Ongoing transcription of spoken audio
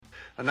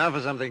And now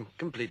for something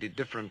completely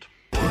different.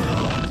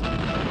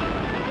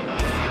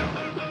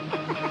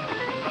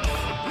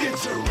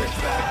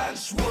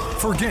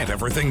 Forget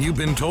everything you've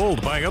been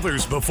told by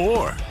others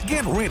before.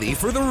 Get ready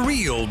for the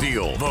real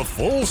deal, the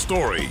full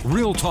story.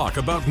 Real talk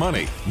about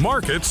money,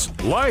 markets,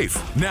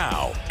 life.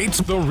 Now, it's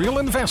The Real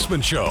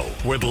Investment Show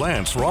with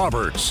Lance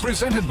Roberts,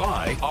 presented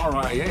by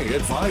RIA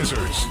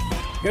Advisors.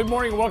 Good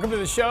morning and welcome to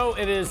the show.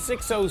 It is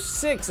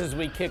 6:06 as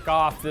we kick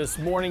off this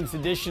morning's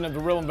edition of The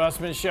Real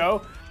Investment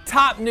Show.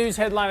 Top news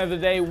headline of the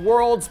day,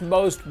 world's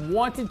most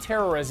wanted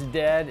terrorist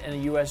dead in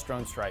a U.S.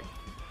 drone strike.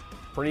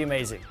 Pretty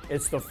amazing.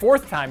 It's the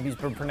fourth time he's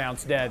been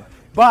pronounced dead,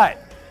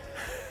 but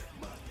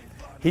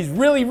he's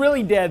really,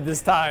 really dead this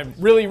time.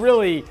 Really,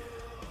 really,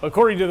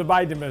 according to the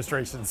Biden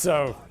administration.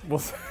 So we'll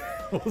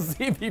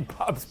see if he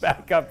pops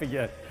back up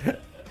again.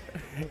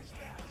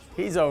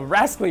 He's a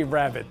rascally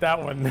rabbit,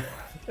 that one.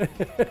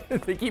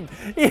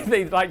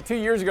 They like 2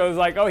 years ago, it was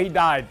like, oh, he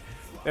died.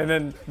 And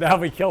then now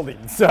we killed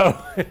him. So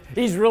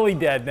he's really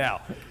dead now.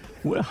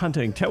 We're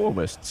hunting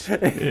terrorists.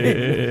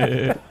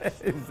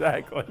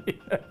 Exactly.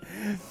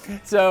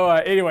 So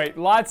anyway,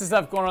 lots of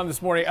stuff going on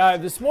this morning.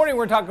 This morning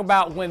we're talking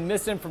about when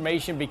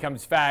misinformation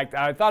becomes fact.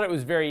 I thought it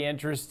was very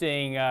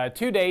interesting.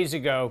 2 days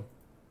ago,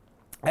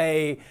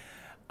 a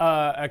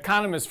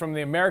economist from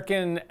the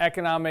American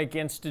Economic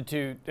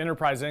Institute,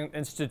 Enterprise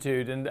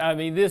Institute, and I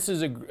mean this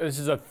is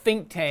a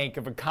think tank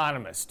of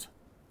economists,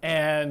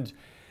 and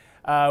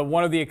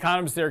one of the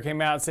economists there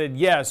came out and said,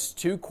 yes,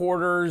 2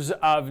 quarters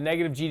of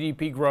negative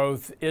GDP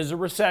growth is a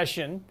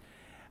recession.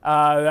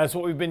 That's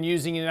what we've been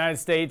using in the United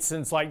States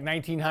since like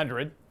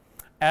 1900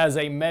 as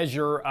a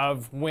measure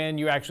of when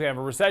you actually have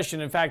a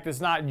recession. In fact,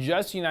 it's not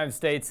just the United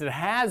States that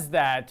has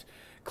that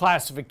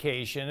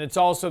classification. It's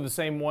also the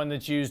same one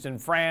that's used in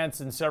France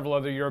and several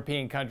other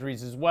European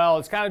countries as well.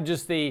 It's kind of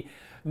just the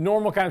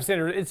normal kind of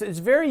standard. It's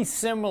very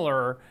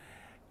similar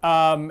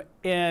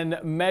in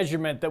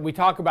measurement that we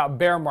talk about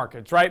bear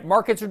markets, right?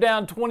 Markets are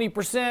down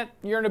 20%,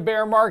 you're in a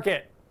bear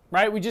market,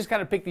 right? We just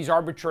kind of pick these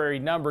arbitrary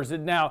numbers.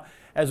 And now,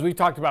 as we've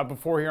talked about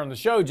before here on the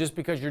show, just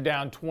because you're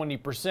down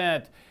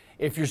 20%,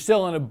 if you're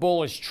still in a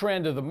bullish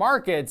trend of the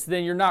markets,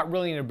 then you're not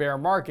really in a bear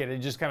market. It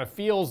just kind of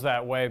feels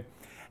that way.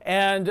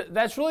 And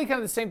that's really kind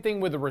of the same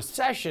thing with a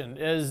recession,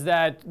 is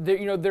that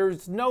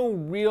there's no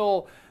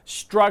real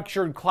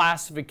structured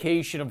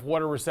classification of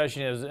what a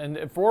recession is.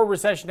 And for a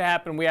recession to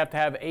happen, we have to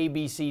have A,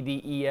 B, C,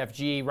 D, E, F,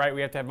 G, right?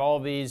 We have to have all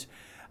of these,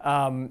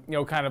 kind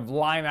of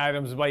line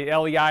items. Like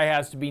LEI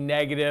has to be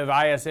negative,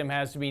 ISM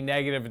has to be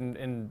negative,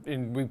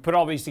 and we put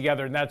all these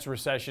together, and that's a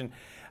recession.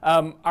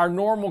 Our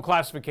normal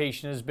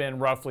classification has been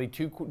roughly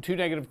two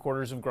negative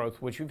quarters of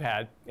growth, which we've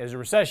had as a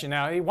recession.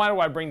 Now, why do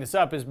I bring this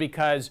up? Is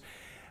because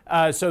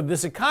so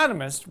this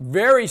economist,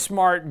 very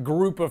smart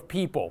group of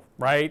people,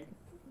 right?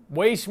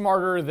 Way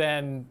smarter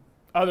than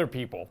other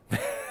people.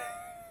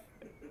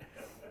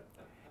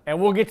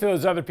 And we'll get to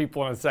those other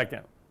people in a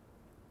second.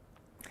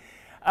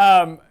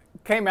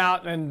 Came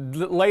out and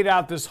laid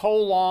out this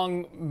whole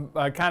long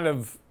kind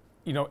of,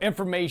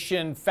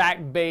 information,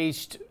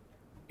 fact-based,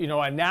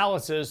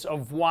 analysis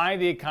of why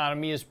the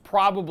economy is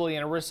probably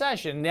in a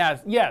recession. Now,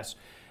 yes.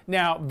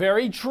 Now,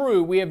 very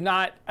true, we have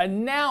not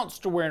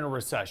announced we're in a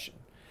recession.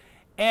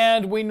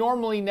 And we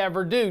normally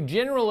never do.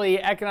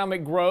 Generally,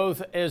 economic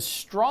growth is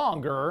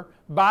stronger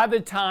by the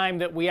time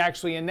that we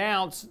actually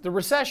announce the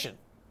recession,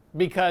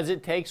 because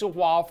it takes a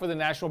while for the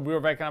National Bureau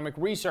of Economic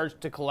Research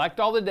to collect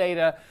all the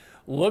data,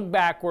 look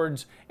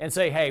backwards, and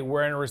say, hey,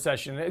 we're in a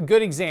recession. A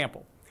good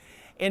example.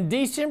 In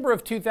December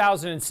of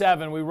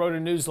 2007, we wrote a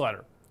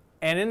newsletter.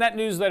 And in that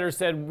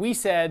newsletter we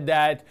said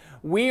that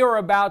we are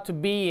about to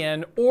be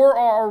in, or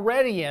are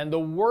already in, the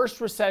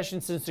worst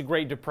recession since the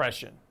Great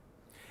Depression.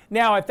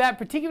 Now, at that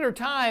particular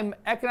time,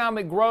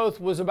 economic growth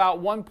was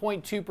about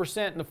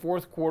 1.2% in the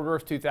fourth quarter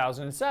of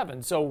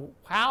 2007. So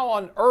how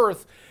on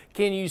earth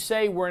can you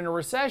say we're in a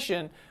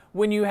recession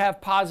when you have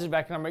positive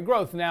economic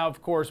growth? Now,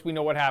 of course, we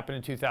know what happened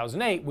in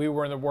 2008. We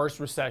were in the worst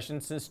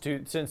recession since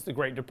the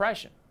Great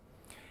Depression.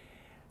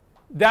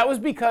 That was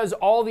because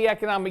all the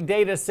economic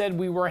data said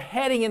we were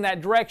heading in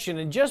that direction.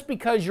 And just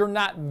because you're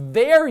not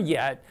there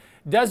yet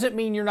doesn't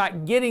mean you're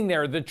not getting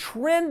there. The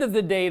trend of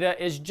the data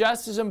is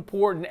just as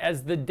important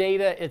as the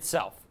data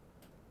itself.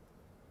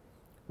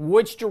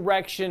 Which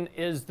direction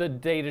is the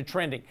data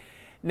trending?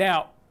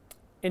 Now,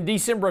 in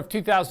December of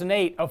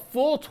 2008, a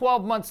full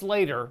 12 months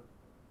later,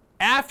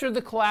 after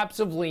the collapse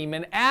of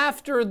Lehman,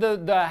 after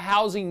the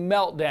housing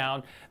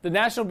meltdown, the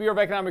National Bureau of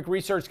Economic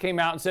Research came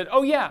out and said,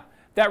 oh yeah,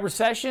 that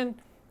recession,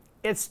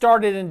 it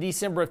started in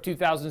December of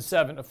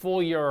 2007, a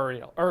full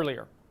year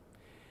earlier.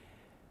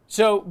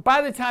 So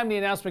by the time the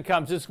announcement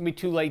comes, it's going to be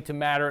too late to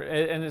matter,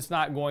 and it's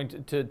not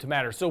going to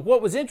matter. So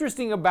what was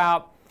interesting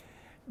about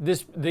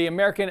the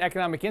American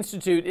Economic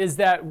Institute is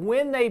that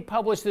when they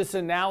published this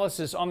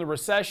analysis on the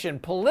recession,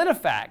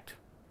 PolitiFact,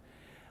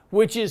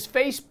 which is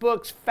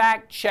Facebook's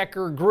fact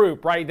checker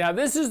group, right? Now,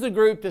 this is the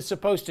group that's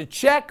supposed to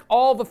check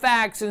all the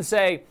facts and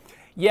say,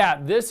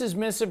 yeah, this is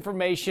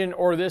misinformation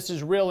or this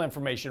is real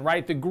information,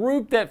 right? The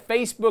group that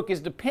Facebook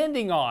is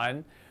depending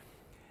on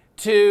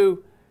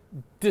to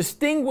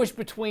distinguished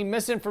between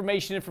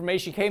misinformation and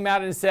information, came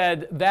out and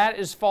said that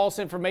is false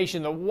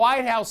information. The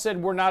White House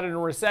said we're not in a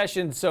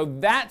recession, so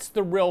that's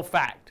the real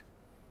fact.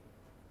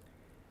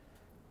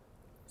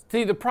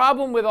 See, the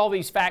problem with all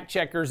these fact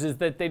checkers is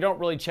that they don't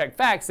really check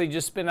facts. They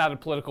just spin out a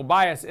political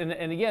bias. And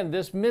again,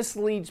 this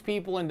misleads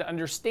people into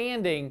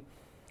understanding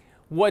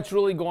what's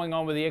really going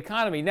on with the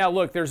economy. Now,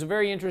 look, there's a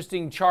very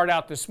interesting chart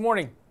out this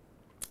morning.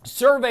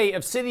 Survey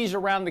of cities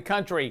around the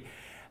country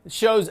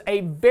shows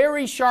a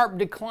very sharp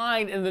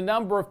decline in the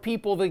number of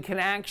people that can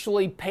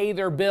actually pay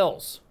their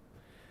bills.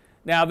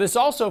 Now, this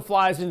also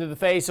flies into the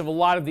face of a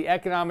lot of the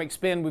economic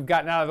spin we've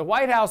gotten out of the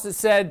White House that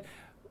said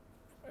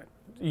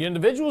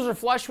individuals are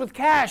flush with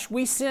cash.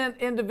 We sent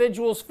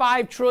individuals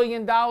 $5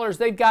 trillion.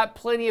 They've got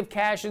plenty of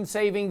cash and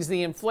savings.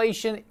 The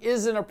inflation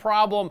isn't a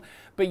problem.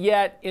 But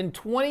yet, in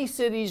 20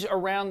 cities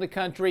around the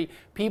country,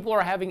 people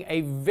are having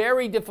a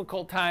very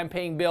difficult time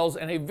paying bills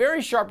and a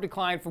very sharp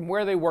decline from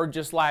where they were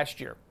just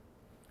last year.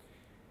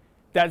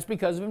 That's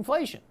because of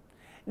inflation.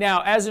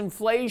 Now, as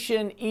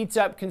inflation eats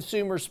up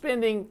consumer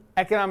spending,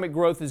 economic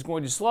growth is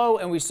going to slow,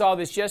 and we saw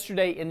this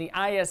yesterday in the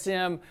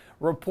ISM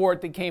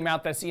report that came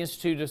out. That's the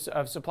Institute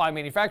of Supply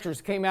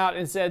Manufacturers, came out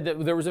and said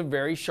that there was a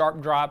very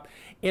sharp drop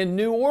in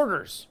new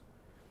orders.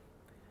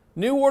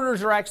 New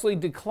orders are actually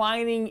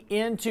declining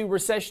into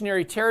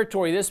recessionary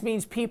territory. This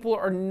means people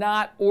are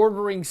not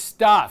ordering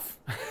stuff.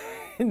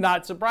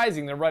 Not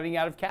surprising, they're running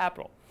out of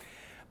capital.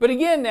 But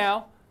again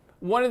now,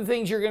 one of the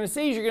things you're going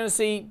to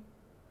see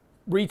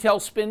retail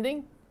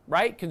spending,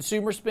 right?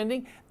 Consumer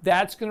spending,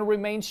 that's going to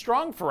remain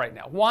strong for right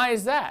now. Why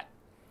is that?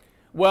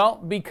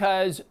 Well,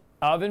 because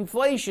of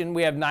inflation.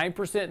 We have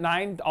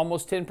 9%,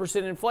 almost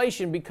 10%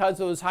 inflation. Because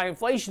of those high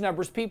inflation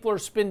numbers, people are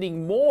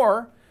spending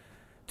more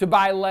to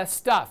buy less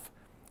stuff.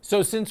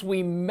 So since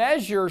we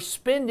measure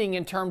spending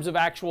in terms of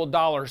actual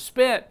dollars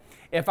spent,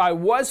 if I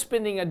was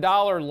spending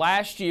 $1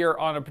 last year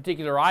on a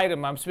particular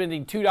item, I'm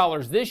spending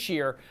 $2 this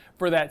year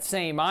for that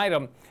same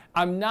item.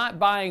 I'm not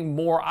buying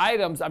more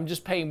items, I'm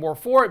just paying more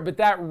for it, but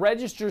that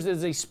registers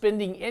as a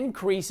spending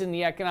increase in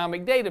the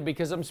economic data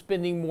because I'm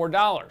spending more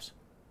dollars.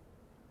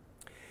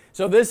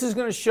 So this is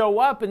going to show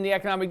up in the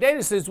economic data.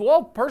 It says,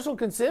 well, personal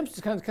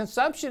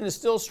consumption is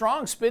still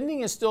strong,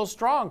 spending is still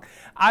strong.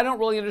 I don't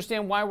really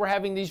understand why we're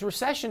having these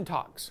recession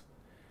talks.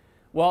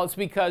 Well, it's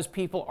because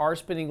people are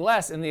spending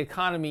less and the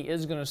economy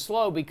is going to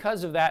slow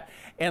because of that.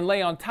 And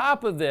lay on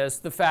top of this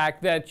the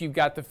fact that you've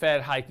got the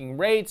Fed hiking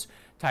rates,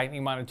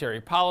 tightening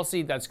monetary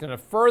policy. That's going to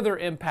further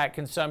impact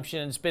consumption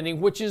and spending,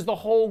 which is the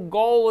whole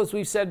goal, as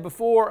we've said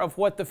before, of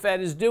what the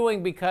Fed is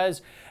doing,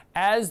 because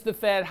as the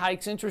Fed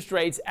hikes interest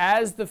rates,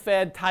 as the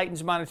Fed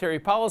tightens monetary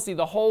policy,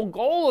 the whole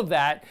goal of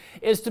that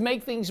is to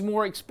make things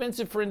more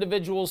expensive for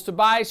individuals to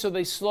buy, so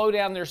they slow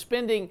down their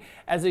spending.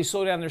 As they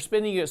slow down their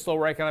spending, you get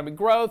slower economic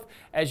growth.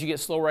 As you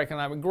get slower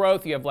economic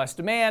growth, you have less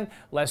demand.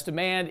 Less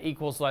demand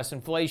equals less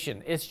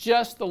inflation. It's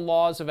just the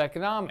laws of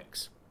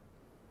economics.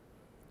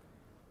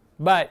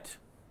 But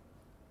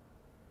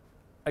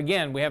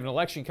again, we have an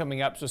election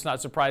coming up, so it's not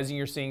surprising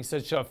you're seeing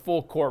such a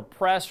full court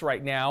press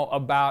right now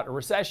about a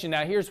recession.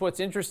 Now, here's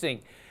what's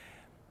interesting.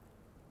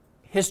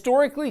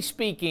 Historically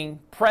speaking,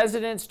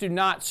 presidents do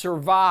not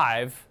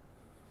survive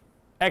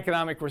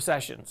economic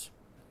recessions.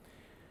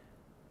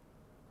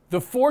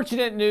 The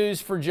fortunate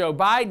news for Joe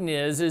Biden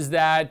is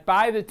that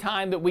by the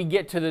time that we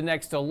get to the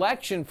next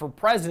election for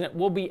president,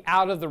 we'll be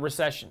out of the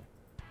recession.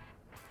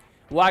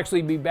 We'll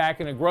actually be back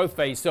in a growth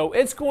phase. So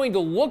it's going to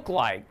look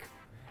like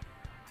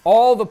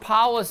all the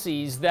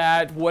policies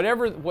that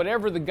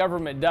whatever the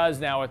government does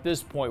now at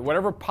this point,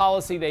 whatever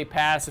policy they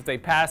pass, if they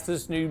pass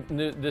this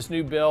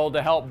new bill to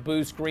help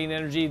boost green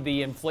energy,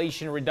 the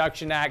Inflation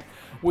Reduction Act,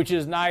 which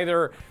is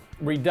neither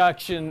a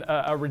reduction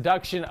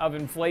of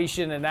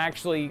inflation and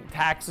actually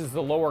taxes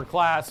the lower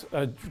class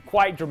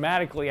quite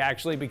dramatically,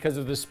 actually, because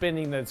of the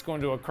spending that's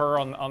going to occur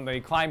on the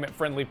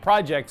climate-friendly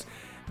projects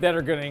that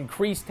are going to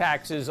increase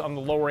taxes on the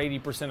lower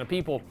 80% of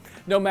people.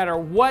 No matter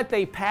what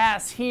they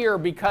pass here,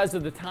 because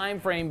of the time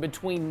frame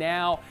between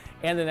now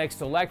and the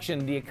next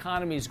election, the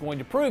economy is going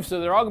to improve. So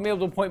they're all going to be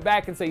able to point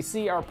back and say,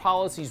 see, our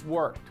policies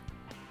worked.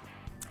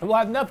 It will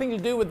have nothing to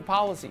do with the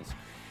policies.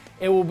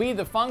 It will be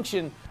the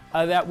function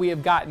that we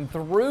have gotten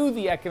through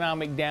the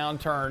economic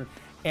downturn,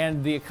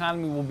 and the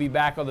economy will be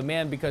back on the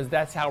mend, because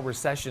that's how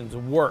recessions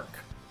work.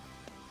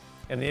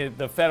 And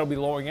the Fed will be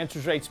lowering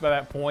interest rates by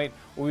that point.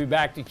 We'll be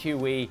back to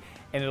QE,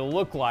 and it'll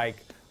look like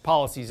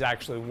policies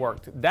actually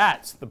worked.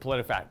 That's the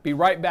PolitiFact. Be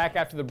right back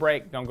after the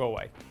break. Don't go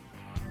away.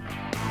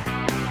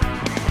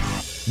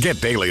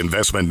 Get daily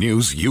investment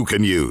news you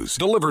can use,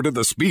 delivered at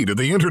the speed of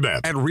the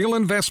internet at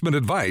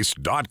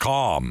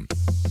realinvestmentadvice.com.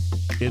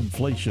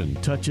 Inflation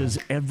touches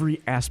every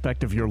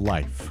aspect of your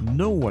life.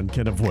 No one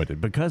can avoid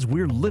it because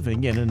we're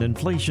living in an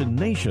inflation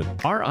nation.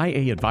 Our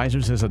IA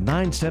Advisors has a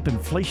 9-step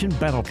inflation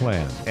battle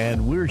plan,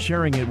 and we're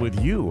sharing it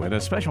with you in a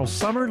special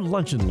summer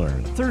lunch and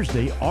learn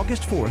Thursday,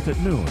 August 4th at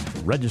noon.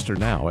 Register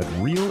now at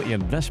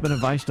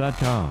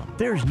realinvestmentadvice.com.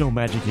 There's no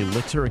magic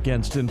elixir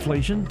against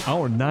inflation.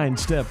 Our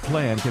 9-step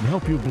plan can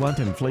help you blunt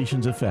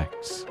inflation's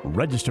effects.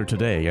 Register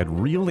today at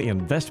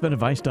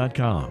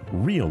realinvestmentadvice.com.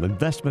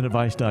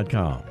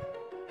 realinvestmentadvice.com.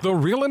 The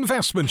Real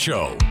Investment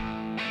Show.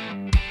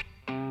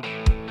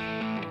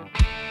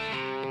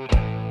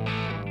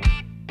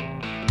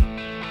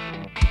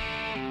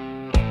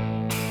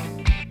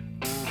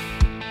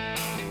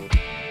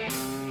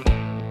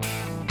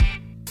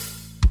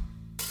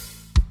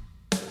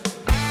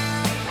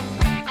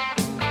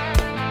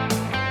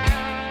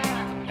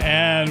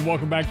 And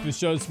welcome back to the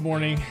show this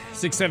morning.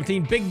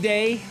 6:17, big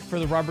day for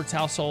the Roberts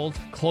household,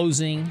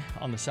 closing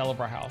on the sale of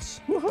our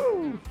house.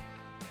 Woohoo!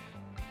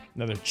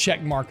 Another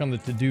check mark on the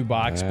to-do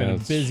box. Been a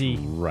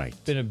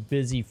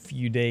busy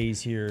few days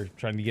here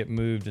trying to get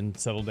moved and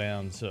settled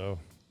down. So,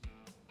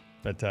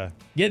 but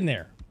getting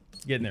there.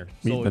 Meet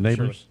the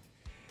neighbors?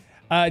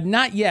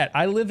 Not yet.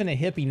 I live in a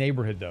hippie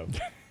neighborhood though.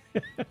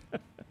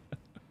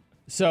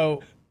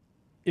 So,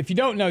 if you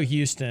don't know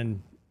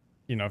Houston,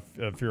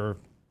 if you're,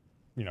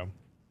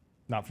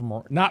 not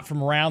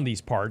from around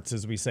these parts,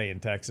 as we say in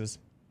Texas.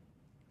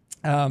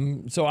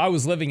 So I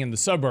was living in the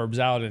suburbs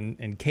out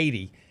in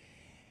Katy.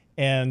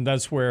 And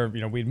that's where,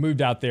 we'd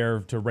moved out there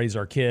to raise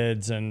our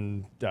kids,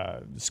 and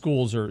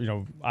schools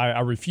are, I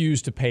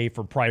refuse to pay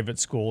for private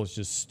school. It's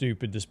just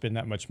stupid to spend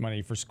that much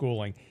money for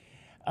schooling.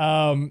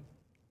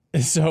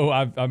 So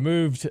I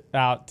moved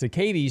out to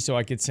Katy so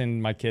I could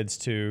send my kids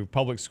to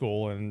public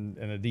school in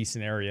a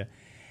decent area.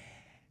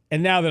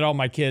 And now that all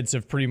my kids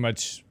have pretty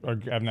much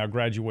have now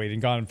graduated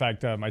and gone, in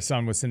fact, my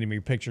son was sending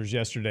me pictures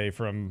yesterday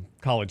from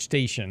College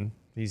Station.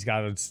 He's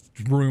got a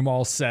room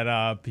all set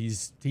up.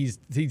 He's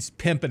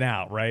pimping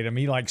out, right? I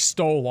mean, he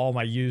stole all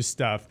my used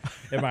stuff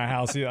in my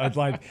house.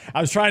 I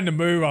was trying to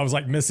move. I was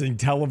missing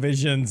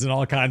televisions and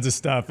all kinds of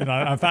stuff. And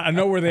I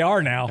know where they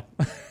are now.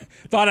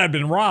 Thought I'd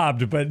been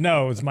robbed, but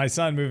no, it's my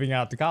son moving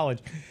out to college.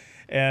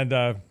 And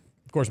of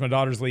course, my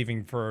daughter's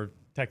leaving for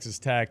Texas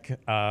Tech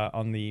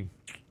on the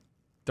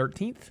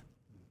 13th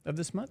of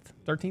this month,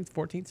 13th,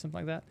 14th, something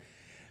like that.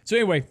 So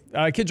anyway,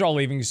 kids are all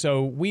leaving.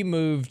 So we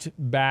moved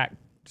back.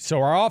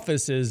 So our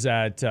office is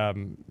at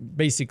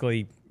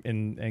basically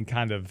in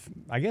kind of,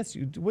 I guess,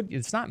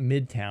 it's not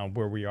Midtown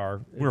where we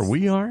are. Where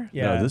we are?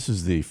 Yeah. No, this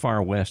is the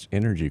Far West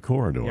Energy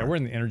Corridor. Yeah, we're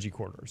in the Energy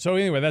Corridor. So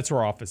anyway, that's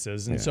where our office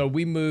is. And so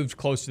we moved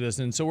close to this.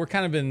 And so we're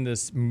kind of in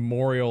this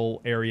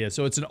memorial area.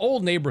 So it's an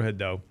old neighborhood,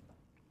 though.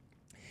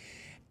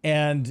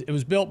 And it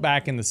was built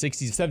back in the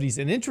 60s, 70s.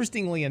 And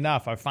interestingly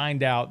enough, I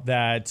find out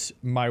that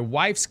my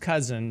wife's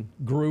cousin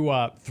grew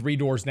up 3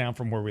 doors down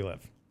from where we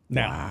live.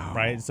 Now,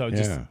 right? So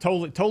just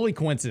totally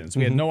coincidence.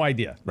 We had no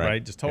idea,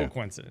 right? Just total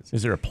coincidence.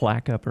 Is there a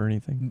plaque up or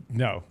anything?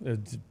 No,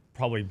 it's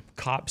probably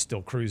cops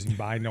still cruising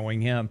by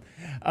knowing him.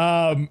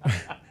 But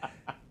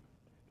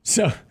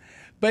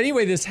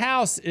anyway, this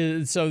house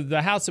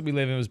the house that we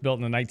live in was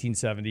built in the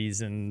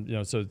 1970s,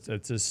 and so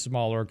it's a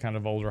smaller, kind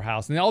of older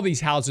house. And all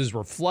these houses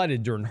were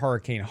flooded during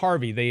Hurricane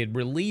Harvey. They had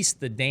released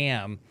the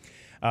dam.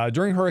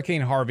 During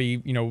Hurricane Harvey,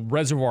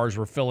 reservoirs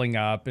were filling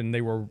up, and they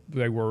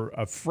were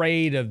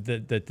afraid of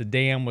that the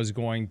dam was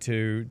going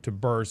to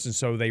burst, and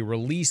so they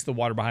released the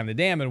water behind the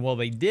dam. And while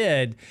they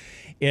did,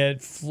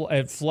 it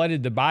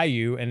flooded the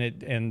bayou, and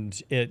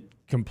it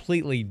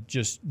completely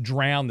just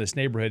drowned this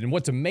neighborhood. And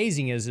what's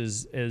amazing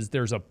is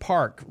there's a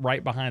park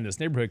right behind this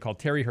neighborhood called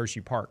Terry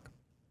Hershey Park,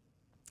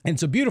 and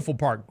it's a beautiful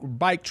park,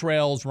 bike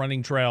trails,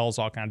 running trails,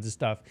 all kinds of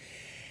stuff.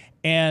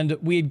 And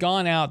we had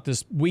gone out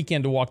this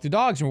weekend to walk the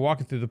dogs, and we're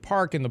walking through the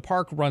park, and the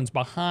park runs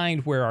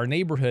behind where our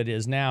neighborhood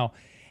is now.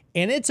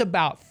 And it's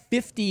about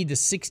 50 to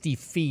 60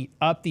 feet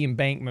up the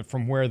embankment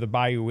from where the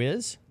bayou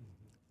is.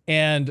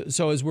 And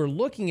so as we're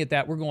looking at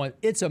that, we're going,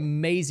 it's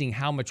amazing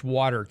how much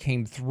water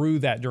came through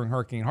that during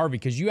Hurricane Harvey,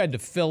 because you had to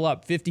fill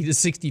up 50 to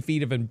 60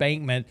 feet of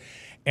embankment,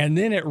 and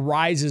then it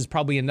rises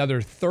probably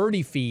another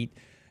 30 feet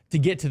to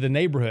get to the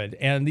neighborhood.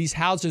 And these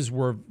houses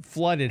were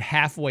flooded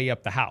halfway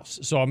up the house.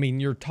 So, I mean,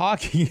 you're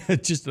talking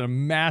just a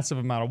massive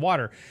amount of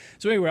water.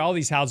 So anyway, all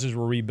these houses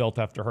were rebuilt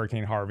after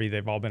Hurricane Harvey.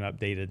 They've all been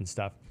updated and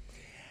stuff.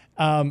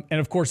 And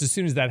of course, as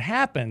soon as that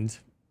happened,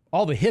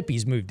 all the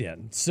hippies moved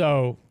in.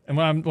 So, and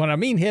when I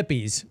mean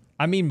hippies,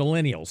 I mean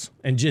millennials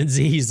and Gen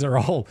Zs. They're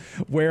all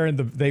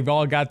they've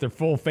all got their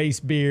full face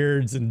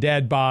beards and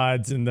dad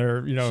bods, and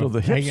they're, So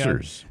the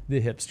hipsters.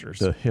 The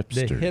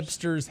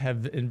hipsters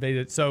have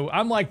invaded. So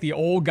I'm like the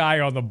old guy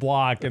on the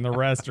block, and the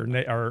rest are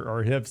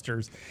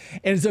hipsters.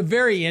 And it's a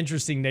very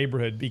interesting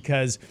neighborhood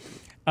because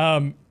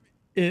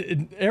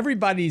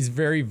everybody's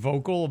very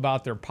vocal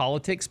about their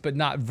politics, but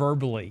not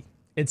verbally.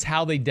 It's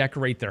how they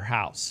decorate their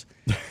house.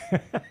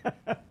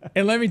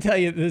 And let me tell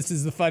you, this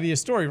is the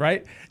funniest story,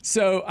 right?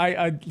 So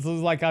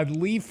I'd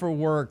leave for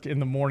work in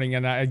the morning,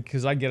 and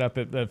because I get up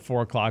at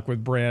 4:00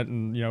 with Brent,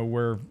 and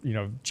we're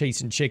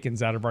chasing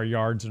chickens out of our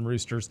yards and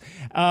roosters,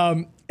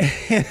 and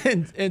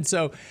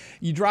so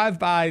you drive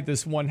by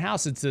this one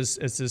house. It's this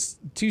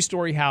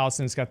 2-story house,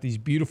 and it's got these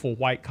beautiful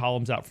white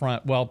columns out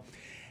front. Well,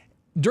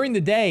 during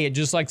the day, it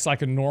just looks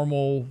like a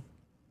normal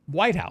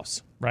White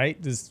House,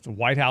 right? This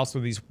White House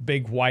with these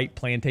big white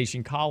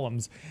plantation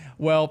columns.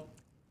 Well,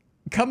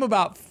 come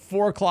about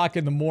 4:00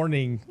 in the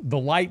morning, the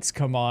lights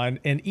come on,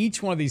 and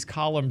each one of these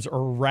columns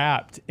are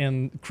wrapped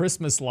in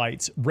Christmas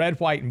lights, red,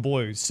 white, and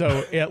blue.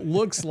 So it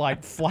looks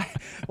like the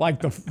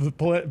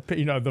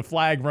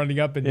flag running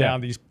up and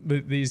down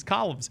these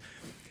columns.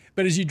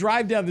 But as you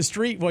drive down the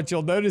street, what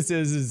you'll notice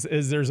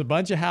is there's a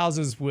bunch of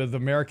houses with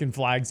American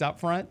flags out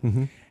front.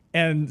 Mm-hmm.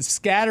 And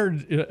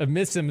scattered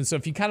amidst them. And so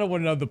if you kind of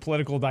want to know the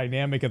political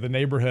dynamic of the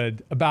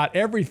neighborhood, about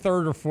every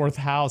third or fourth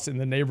house in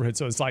the neighborhood.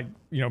 So it's like,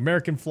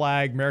 American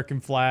flag.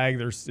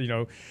 There's,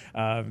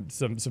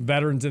 some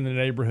veterans in the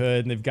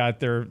neighborhood, and they've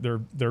got their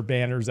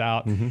banners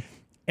out. Mm-hmm.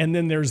 And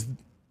then there's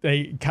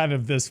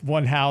this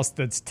one house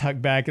that's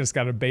tucked back, and it's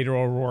got a Beto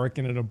O'Rourke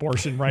and an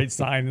abortion rights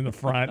sign in the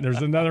front. And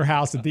there's another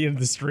house at the end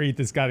of the street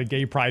that's got a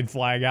gay pride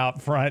flag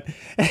out front.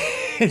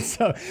 And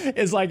so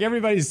it's like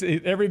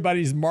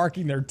everybody's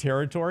marking their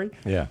territory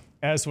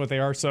as what they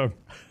are. So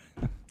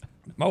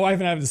my wife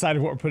and I have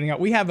decided what we're putting out.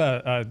 We have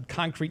a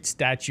concrete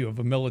statue of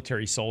a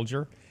military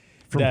soldier.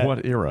 From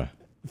what era?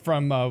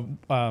 From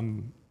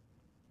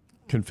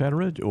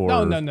Confederate or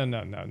no.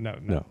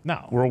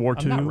 World War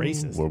II. I'm not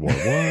racist. World War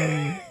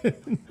I.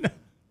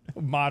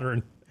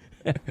 Modern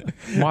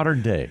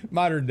day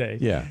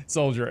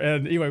soldier.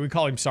 And anyway, we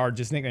call him Sarge.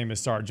 His nickname is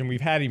Sarge, and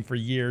we've had him for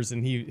years,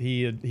 and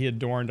he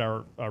adorned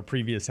our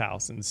previous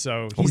house. And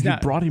so you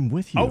brought him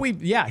with you.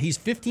 He's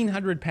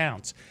 1,500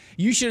 pounds.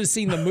 You should have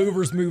seen the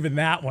movers moving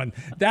that one.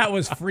 That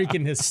was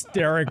freaking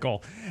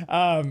hysterical.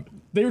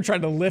 They were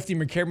trying to lift him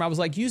and carry him. I was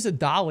like, use a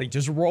dolly,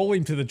 just roll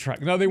him to the truck.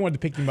 No, they wanted to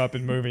pick him up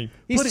and move him.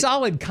 He's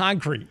solid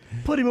concrete.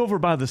 Put him over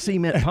by the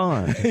cement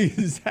pond.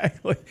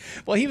 Exactly.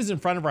 Well, he was in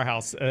front of our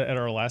house at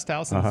our last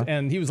house,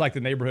 and he was like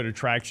the neighborhood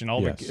attraction.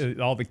 All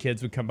the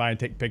kids would come by and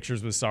take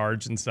pictures with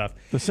Sarge and stuff.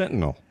 The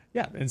Sentinel.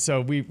 Yeah, and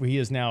so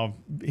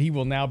he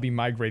will now be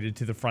migrated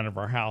to the front of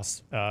our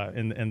house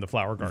in the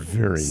flower garden.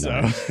 Very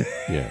nice.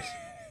 Yes.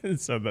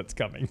 So that's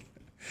coming.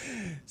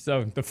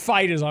 So the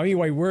fight is on.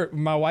 Anyway,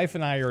 my wife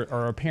and I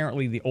are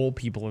apparently the old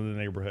people in the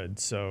neighborhood.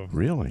 So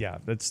really, yeah,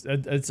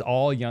 it's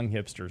all young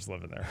hipsters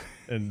living there,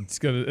 and it's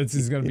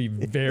gonna be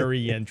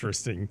very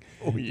interesting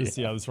to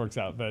see how this works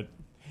out. But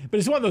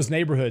it's one of those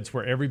neighborhoods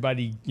where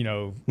everybody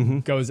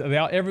goes.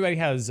 Everybody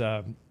has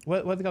what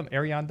they call them,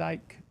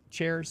 Adirondack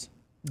chairs.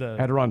 The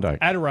Adirondack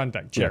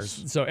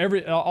chairs. Yes. So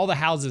all the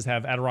houses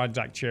have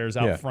Adirondack chairs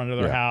out front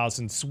of their house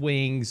and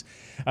swings.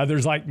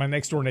 There's like my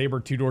next door neighbor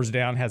 2 doors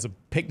down has a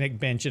picnic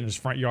bench in his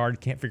front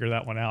yard. Can't figure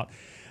that one out.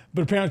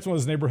 But apparently it's one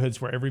of those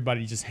neighborhoods where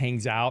everybody just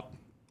hangs out.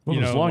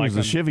 Well, as long as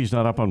the Chevy's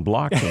not up on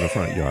blocks in the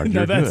front yard,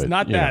 no, that's good,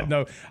 not that.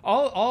 No,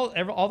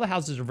 all the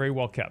houses are very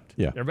well kept.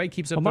 Yeah, everybody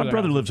keeps up. Well, my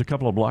brother lives a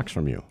couple of blocks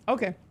from you.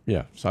 Okay.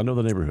 Yeah, so I know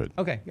the neighborhood.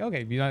 Okay, you know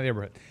the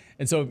neighborhood.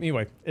 And so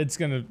anyway,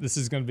 this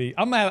is gonna be.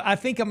 I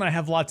think I'm gonna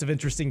have lots of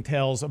interesting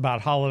tales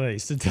about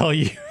holidays to tell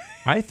you.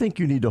 I think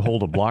you need to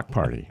hold a block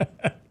party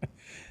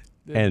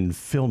and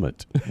film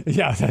it.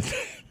 Yeah, I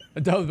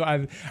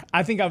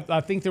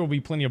think there will be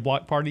plenty of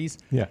block parties.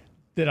 Yeah.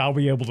 That I'll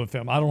be able to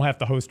film. I don't have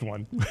to host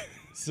one.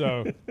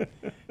 So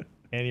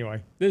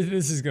anyway,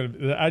 this is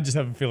gonna. I just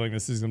have a feeling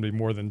this is gonna be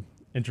more than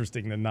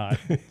interesting than not.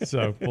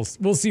 So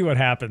we'll see what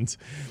happens.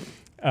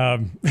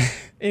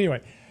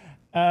 Anyway,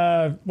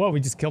 we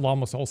just killed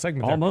almost the whole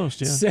segment.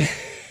 Almost, yeah.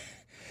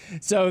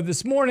 So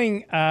this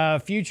morning,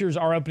 futures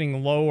are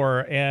opening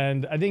lower,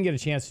 and I didn't get a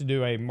chance to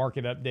do a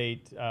market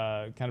update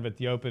kind of at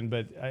the open.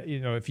 But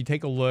if you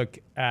take a look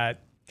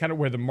at kind of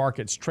where the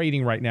market's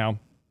trading right now.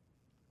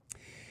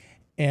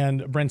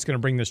 And Brent's going to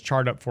bring this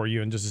chart up for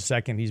you in just a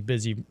second. He's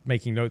busy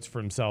making notes for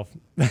himself.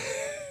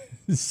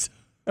 So,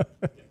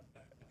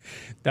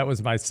 that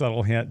was my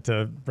subtle hint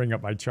to bring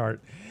up my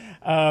chart.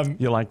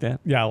 You like that?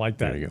 Yeah, I like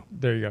that.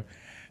 There you go.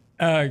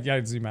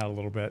 Yeah, zoom out a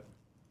little bit.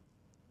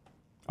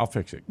 I'll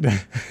fix it.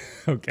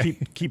 Okay.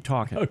 Keep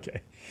talking.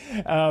 Okay.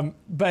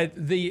 But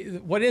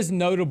what is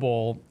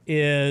notable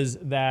is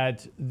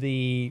that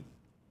the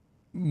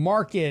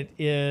market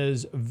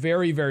is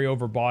very, very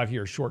overbought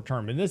here short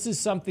term. And this is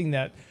something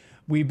that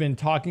we've been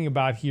talking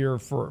about here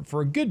for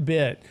a good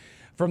bit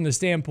from the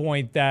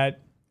standpoint that,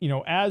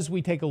 as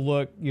we take a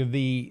look,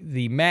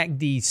 the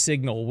MACD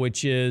signal,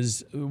 which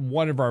is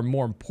one of our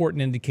more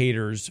important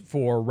indicators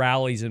for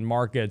rallies in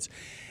markets,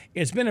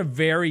 it's been a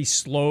very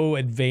slow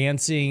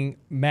advancing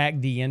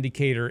MACD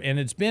indicator, and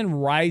it's been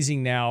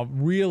rising now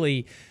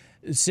really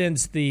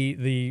since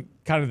the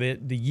kind of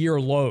the year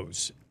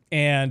lows.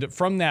 And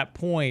from that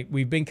point,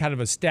 we've been kind of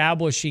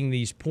establishing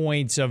these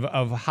points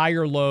of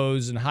higher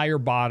lows and higher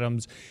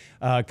bottoms,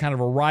 kind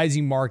of a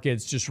rising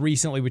markets. Just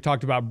recently, we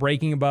talked about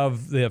breaking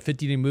above the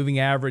 50-day moving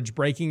average,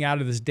 breaking out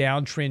of this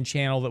downtrend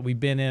channel that we've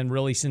been in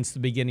really since the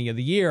beginning of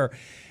the year.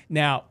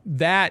 Now,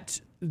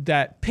 that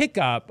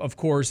pickup, of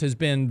course, has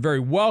been very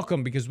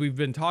welcome because we've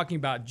been talking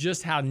about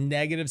just how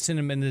negative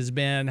sentiment has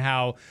been,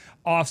 how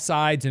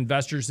offsides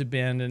investors have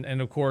been,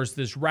 and of course,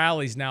 this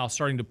rally is now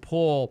starting to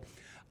pull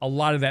a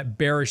lot of that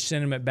bearish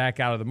sentiment back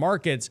out of the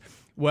markets.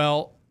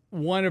 Well,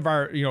 one of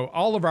our,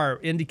 all of our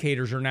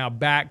indicators are now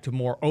back to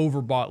more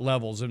overbought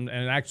levels and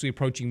actually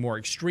approaching more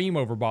extreme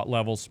overbought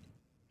levels.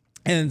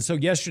 And so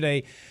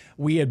yesterday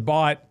we had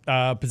bought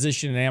a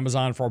position in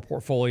Amazon for our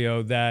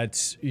portfolio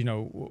that,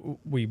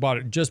 we bought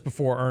it just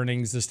before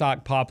earnings. The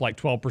stock popped like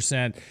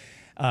 12%.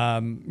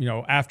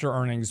 After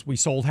earnings, we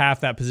sold half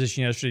that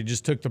position yesterday,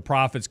 just took the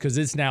profits because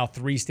it's now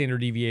 3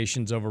 standard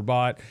deviations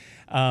overbought.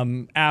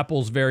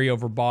 Apple's very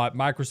overbought.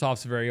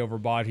 Microsoft's very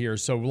overbought here.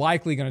 So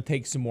likely going to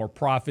take some more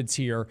profits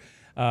here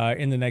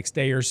in the next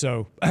day or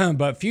so.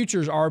 But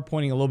futures are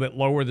pointing a little bit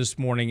lower this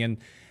morning. And,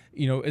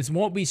 it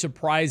won't be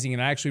surprising.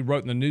 And I actually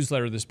wrote in the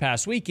newsletter this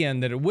past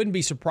weekend that it wouldn't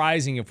be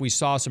surprising if we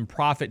saw some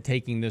profit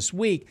taking this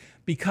week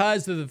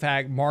because of the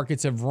fact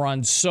markets have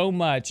run so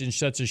much in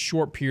such a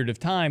short period of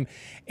time.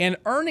 And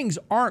earnings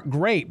aren't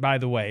great, by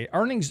the way.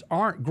 Earnings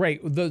aren't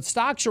great. The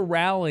stocks are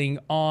rallying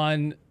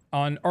on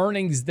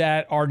earnings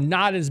that are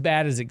not as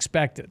bad as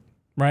expected,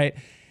 right?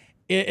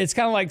 It's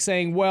kind of like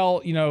saying,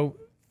 well, the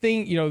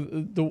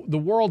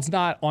world's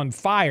not on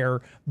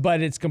fire,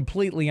 but it's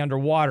completely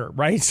underwater,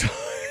 right? So,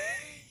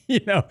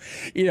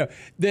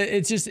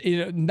 it's just,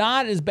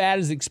 not as bad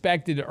as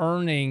expected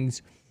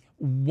earnings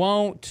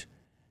won't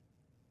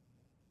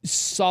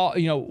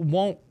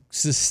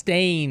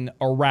sustain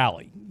a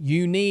rally.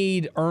 You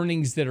need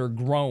earnings that are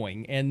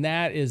growing, and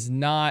that is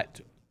not,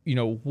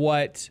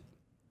 what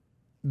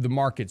the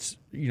markets,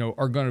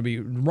 are going to be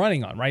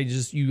running on, right?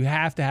 You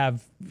have to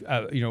have,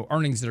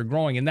 earnings that are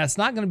growing. And that's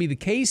not going to be the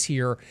case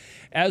here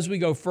as we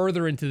go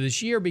further into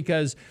this year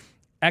because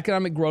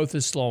economic growth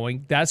is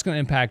slowing. That's going to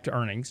impact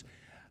earnings.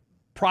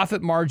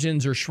 Profit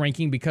margins are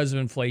shrinking because of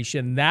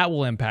inflation. That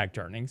will impact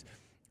earnings.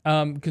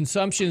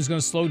 Consumption is going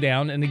to slow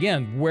down. And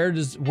again, where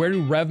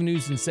do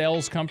revenues and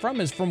sales come from?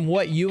 Is from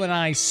what you and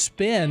I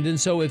spend. And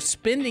so if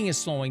spending is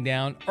slowing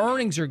down,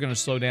 earnings are going to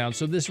slow down.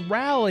 So this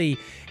rally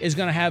is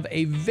going to have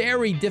a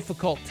very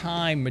difficult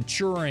time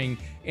maturing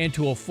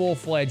into a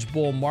full-fledged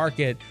bull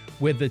market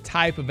with the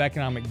type of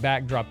economic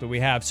backdrop that we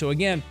have. So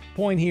again,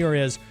 point here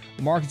is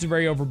markets are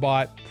very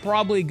overbought.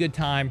 Probably a good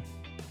time.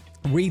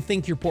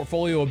 Rethink your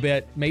portfolio a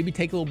bit. Maybe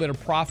take a little bit of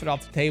profit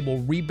off the table.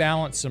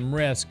 Rebalance some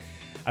risk.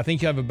 I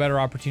think you have a better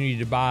opportunity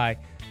to buy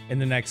in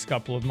the next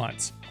couple of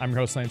months. I'm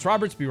your host, Lance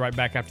Roberts. Be right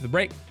back after the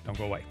break. Don't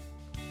go away.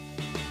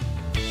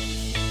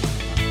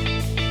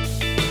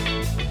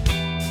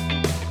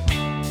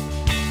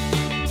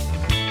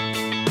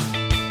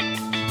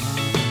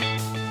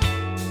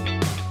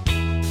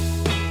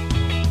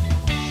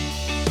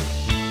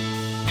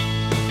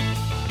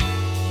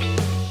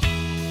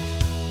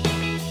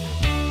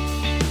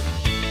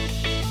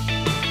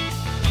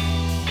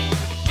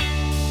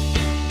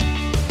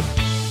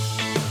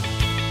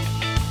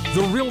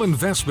 The Real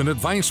Investment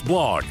Advice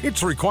blog.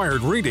 It's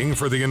required reading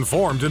for the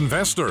informed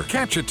investor.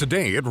 Catch it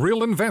today at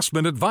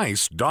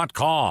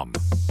realinvestmentadvice.com.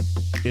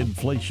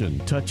 Inflation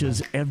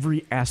touches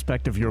every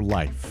aspect of your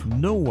life.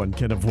 No one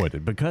can avoid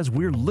it because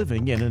we're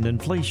living in an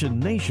inflation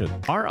nation.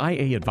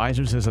 RIA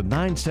Advisors has a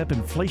 9-step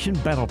inflation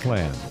battle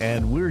plan,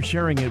 and we're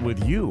sharing it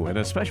with you in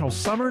a special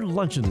summer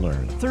lunch and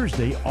learn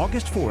Thursday,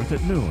 August 4th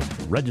at noon.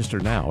 Register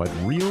now at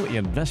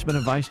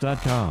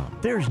realinvestmentadvice.com.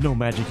 There's no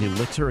magic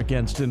elixir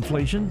against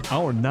inflation.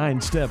 Our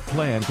 9-step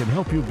plan can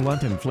help you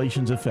blunt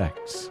inflation's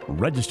effects.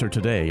 Register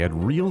today at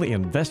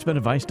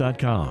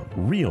realinvestmentadvice.com.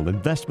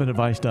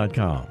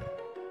 realinvestmentadvice.com.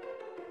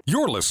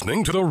 You're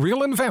listening to The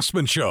Real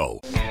Investment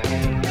Show.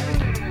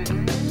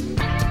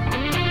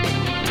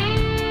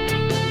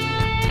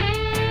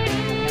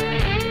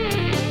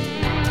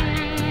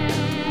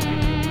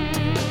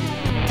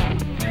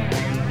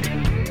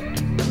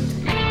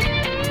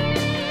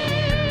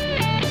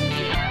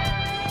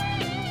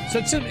 So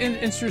it's some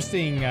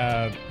interesting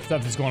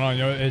stuff that's going on.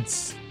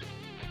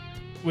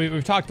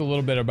 We've talked a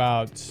little bit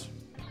about,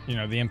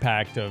 the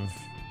impact of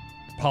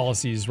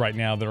policies right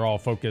now that are all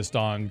focused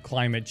on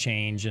climate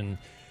change and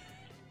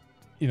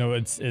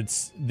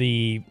it's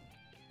the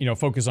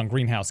focus on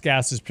greenhouse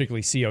gases,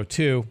 particularly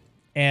CO2.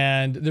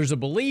 And there's a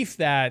belief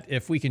that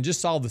if we can just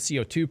solve the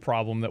CO2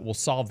 problem, that we'll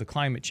solve the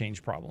climate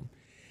change problem.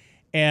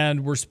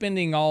 And we're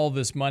spending all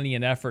this money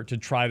and effort to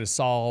try to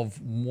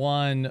solve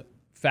one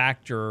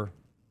factor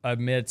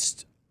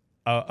amidst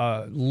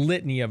a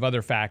litany of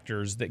other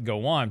factors that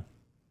go on,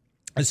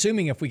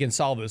 assuming if we can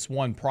solve this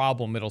one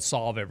problem, it'll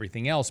solve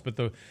everything else. But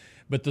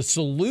the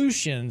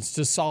solutions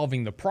to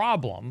solving the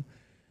problem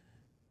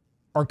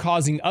are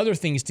causing other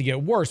things to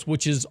get worse,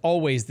 which is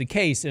always the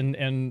case.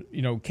 And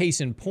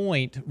case in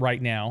point right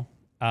now,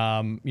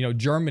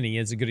 Germany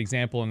is a good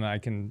example,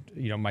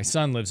 and my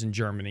son lives in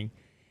Germany,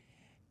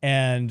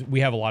 and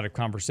we have a lot of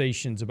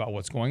conversations about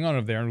what's going on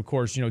over there. And of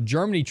course,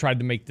 Germany tried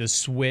to make this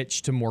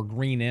switch to more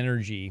green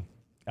energy.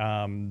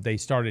 They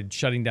started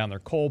shutting down their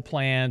coal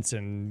plants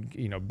and,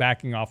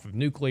 backing off of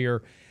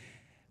nuclear,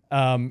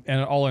 and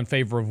all in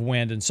favor of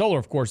wind and solar.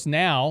 Of course,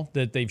 now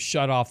that they've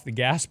shut off the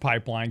gas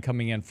pipeline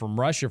coming in from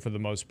Russia for the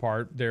most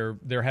part,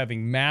 they're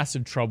having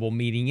massive trouble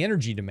meeting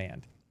energy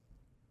demand.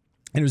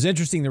 And it was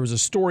interesting, there was a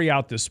story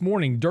out this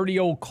morning, dirty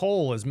old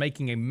coal is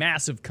making a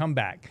massive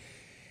comeback.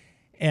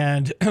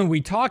 And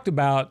we talked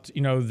about,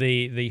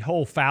 the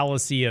whole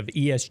fallacy of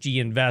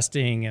ESG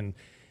investing, and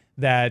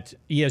that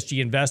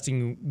ESG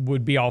investing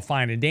would be all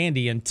fine and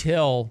dandy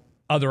until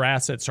other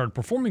assets started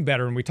performing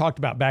better. And we talked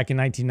about back in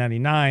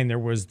 1999, there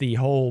was the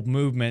whole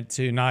movement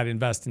to not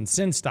invest in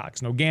sin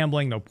stocks, no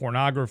gambling, no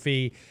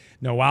pornography,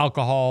 no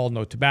alcohol,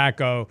 no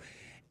tobacco.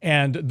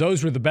 And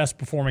those were the best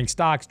performing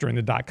stocks during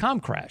the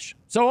dot-com crash.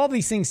 So all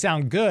these things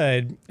sound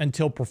good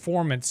until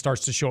performance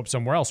starts to show up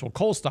somewhere else. Well,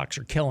 coal stocks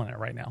are killing it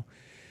right now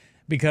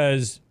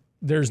because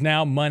there's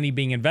now money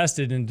being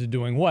invested into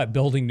doing what?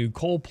 Building new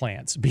coal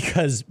plants,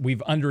 because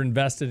we've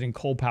underinvested in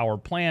coal power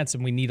plants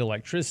and we need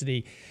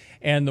electricity.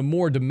 And the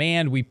more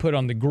demand we put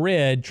on the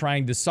grid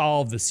trying to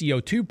solve the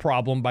CO2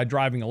 problem by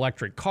driving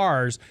electric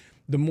cars,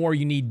 the more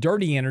you need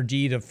dirty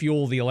energy to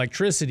fuel the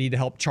electricity to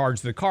help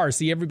charge the car.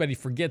 See, everybody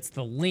forgets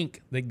the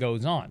link that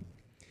goes on,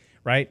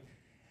 right?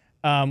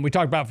 We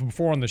talked about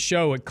before on the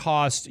show, it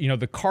costs,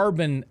 the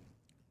carbon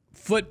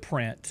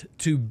footprint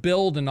to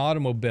build an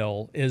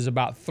automobile is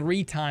about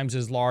 3 times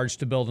as large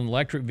to build an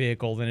electric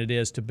vehicle than it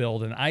is to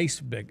build an ICE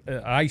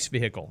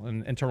vehicle,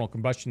 an internal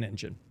combustion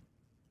engine.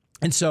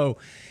 And so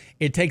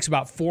it takes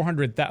about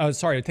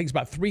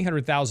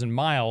 300,000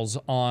 miles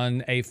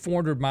on a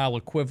 400-mile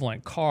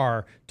equivalent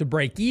car to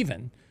break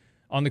even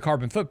on the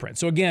carbon footprint.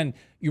 So again,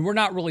 we're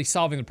not really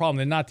solving the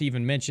problem, and not to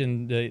even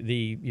mention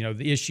the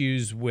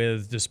issues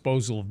with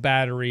disposal of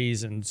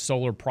batteries and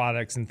solar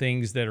products and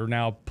things that are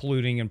now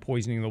polluting and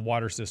poisoning the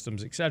water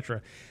systems, et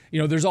cetera.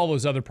 There's all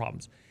those other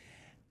problems.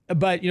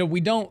 But,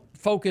 we don't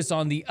focus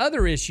on the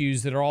other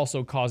issues that are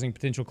also causing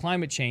potential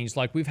climate change.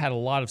 Like we've had a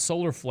lot of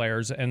solar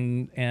flares,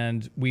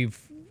 and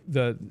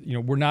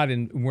we're not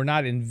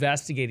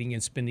investigating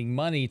and spending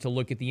money to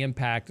look at the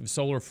impact of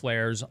solar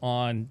flares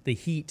on the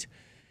heat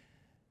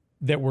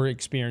that we're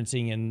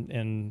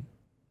experiencing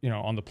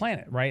on the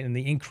planet, right? And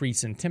the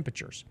increase in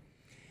temperatures.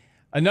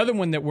 Another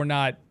one that we're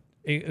not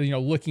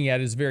looking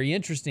at is very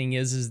interesting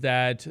is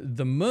that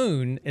the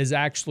moon is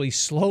actually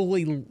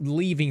slowly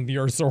leaving the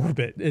Earth's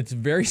orbit. It's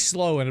very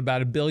slow. In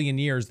about 1 billion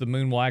years, the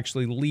moon will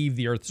actually leave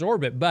the Earth's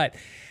orbit. But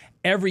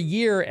every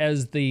year,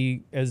 as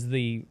the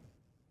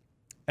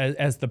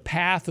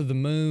path of the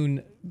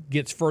moon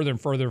gets further and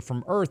further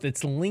from Earth,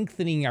 it's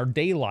lengthening our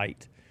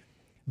daylight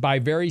by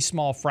very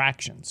small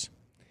fractions.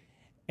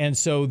 And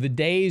so the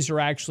days are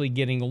actually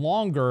getting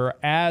longer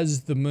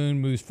as the moon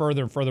moves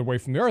further and further away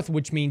from the Earth,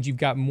 which means you've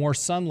got more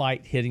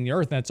sunlight hitting the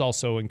Earth. And that's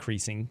also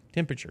increasing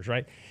temperatures,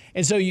 right?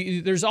 And so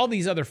there's all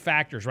these other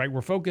factors, right?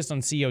 We're focused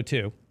on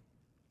CO2,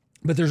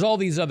 but there's all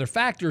these other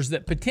factors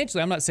that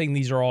potentially, I'm not saying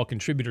these are all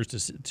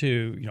contributors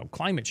to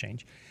climate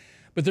change,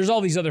 but there's all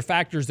these other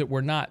factors that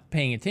we're not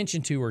paying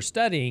attention to or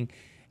studying.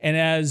 And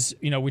as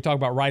we talk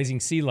about rising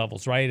sea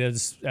levels, right?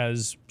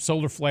 As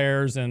solar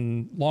flares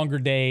and longer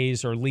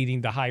days are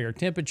leading to higher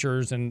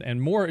temperatures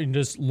and more in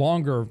just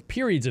longer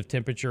periods of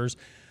temperatures,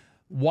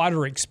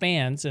 water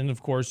expands, and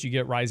of course you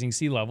get rising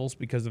sea levels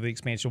because of the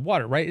expansion of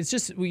water, right? It's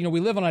just we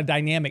live on a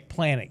dynamic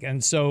planet,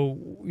 and so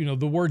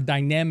the word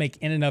dynamic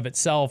in and of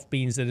itself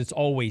means that it's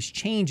always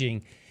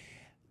changing.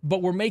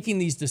 But we're making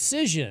these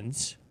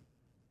decisions,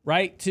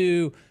 right?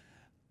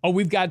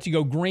 We've got to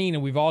go green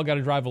and we've all got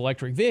to drive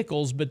electric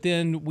vehicles, but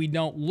then we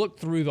don't look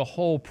through the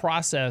whole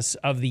process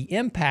of the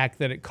impact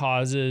that it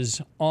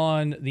causes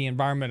on the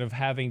environment of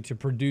having to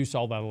produce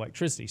all that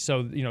electricity.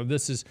 So,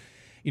 this is,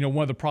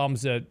 one of the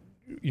problems that,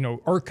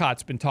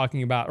 ERCOT's been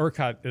talking about.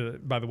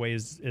 ERCOT, by the way,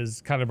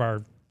 is kind of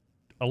our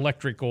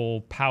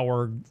electrical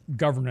power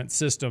governance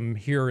system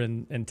here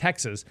in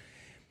Texas.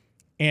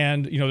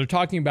 And, they're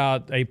talking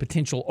about a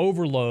potential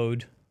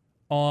overload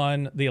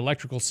on the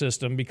electrical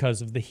system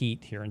because of the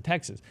heat here in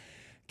Texas.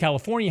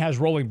 California has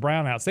rolling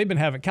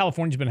brownouts.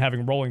 California's been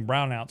having rolling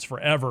brownouts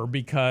forever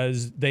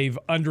because they've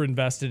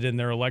underinvested in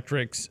their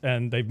electrics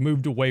and they've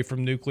moved away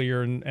from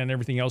nuclear and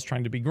everything else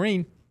trying to be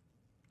green.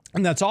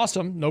 And that's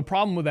awesome. No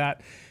problem with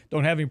that.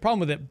 Don't have any problem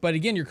with it. But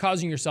again, you're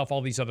causing yourself all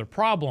these other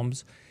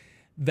problems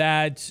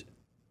that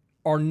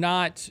are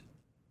not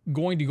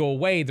going to go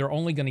away. They're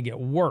only going to get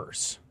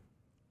worse.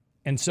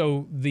 And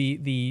so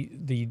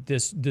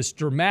this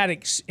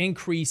dramatic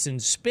increase in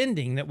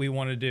spending that we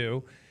want to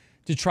do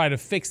to try to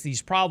fix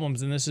these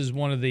problems, and this is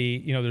one of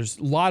the, there's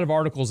a lot of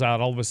articles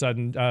out all of a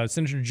sudden.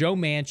 Senator Joe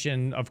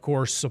Manchin, of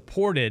course,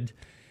 supported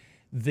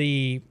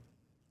the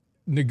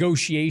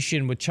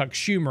negotiation with Chuck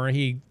Schumer.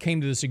 He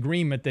came to this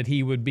agreement that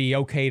he would be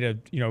okay to,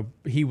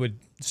 he would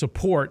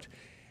support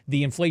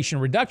the Inflation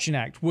Reduction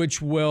Act,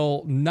 which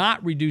will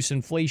not reduce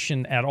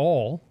inflation at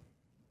all.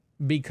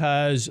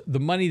 because the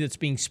money that's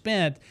being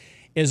spent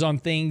is on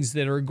things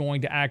that are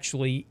going to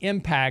actually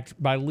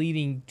impact by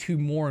leading to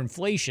more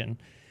inflation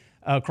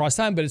across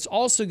time. But it's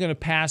also going to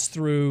pass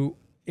through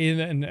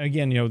and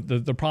again,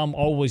 the problem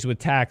always with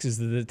tax is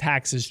that the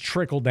taxes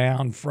trickle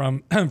down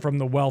from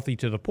the wealthy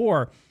to the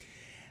poor.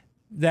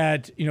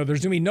 That, there's going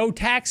to be no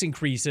tax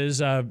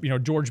increases.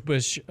 George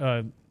Bush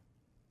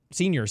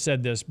Sr.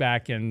 said this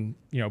back in,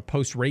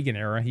 post-Reagan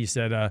era. He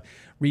said,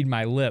 read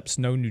my lips,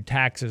 no new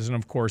taxes. And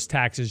of course,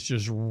 taxes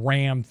just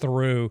ram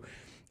through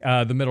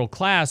the middle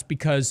class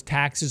because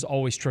taxes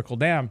always trickle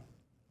down.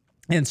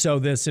 And so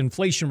this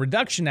Inflation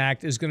Reduction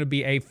Act is going to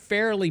be a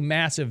fairly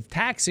massive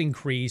tax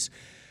increase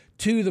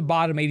to the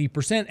bottom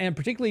 80%, and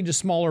particularly to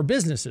smaller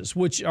businesses,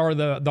 which are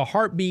the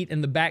heartbeat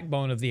and the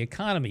backbone of the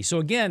economy. So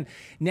again,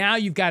 now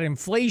you've got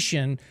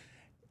inflation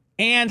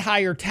and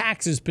higher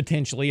taxes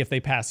potentially, if they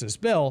pass this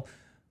bill,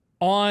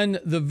 on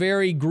the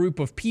very group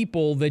of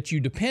people that you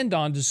depend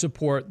on to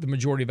support the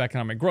majority of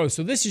economic growth.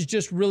 So this is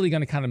just really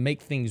going to kind of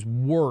make things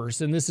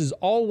worse. And this is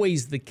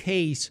always the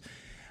case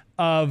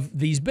of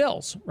these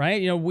bills,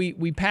 right?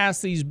 We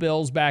passed these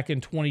bills back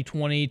in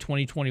 2020,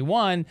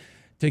 2021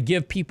 to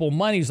give people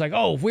money. It's like,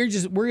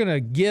 we're going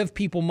to give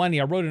people money.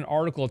 I wrote an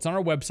article. It's on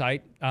our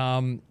website.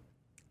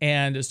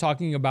 And it's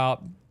talking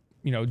about,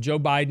 Joe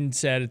Biden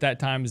said at that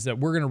time is that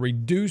we're going to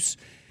reduce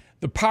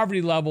the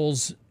poverty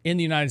levels in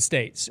the United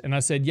States. And I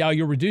said,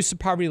 you'll reduce the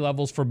poverty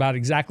levels for about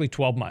exactly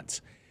 12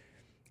 months.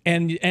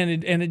 And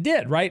it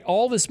did, right?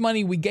 All this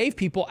money we gave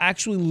people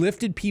actually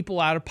lifted people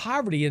out of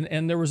poverty.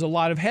 And there was a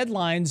lot of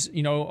headlines,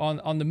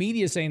 on the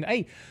media saying,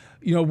 hey,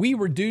 we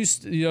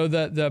reduced,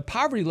 the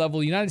poverty level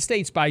of the United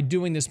States by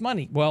doing this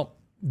money. Well,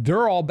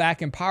 they're all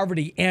back in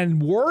poverty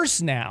and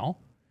worse now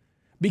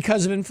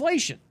because of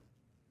inflation.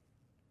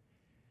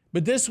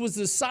 But this was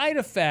the side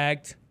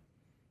effect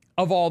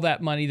of all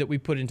that money that we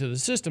put into the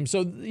system.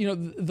 So,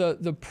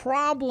 the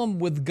problem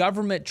with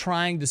government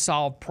trying to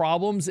solve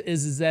problems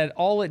is that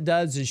all it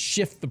does is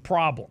shift the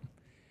problem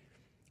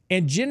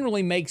and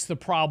generally makes the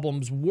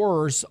problems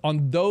worse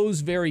on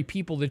those very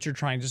people that you're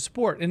trying to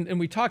support. And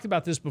we talked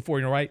about this before,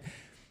 right?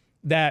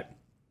 That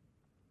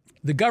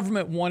the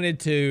government wanted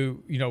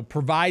to,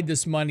 provide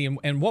this money.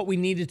 And what we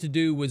needed to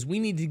do was we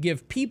needed to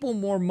give people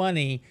more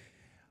money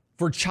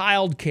for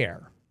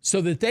childcare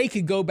so that they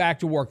could go back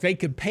to work. They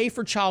could pay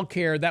for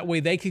childcare. That way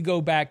they could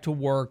go back to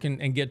work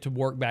and get to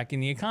work back in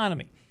the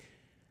economy.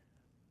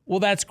 Well,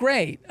 that's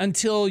great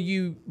until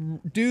you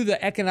do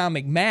the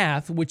economic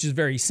math, which is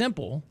very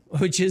simple,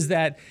 which is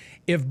that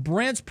if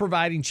Brent's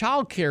providing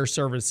childcare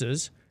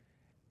services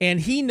and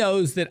he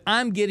knows that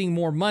I'm getting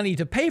more money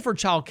to pay for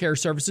childcare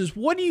services,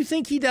 what do you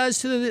think he does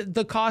to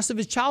the cost of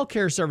his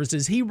childcare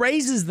services? He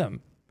raises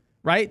them,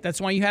 right? That's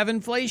why you have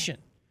inflation.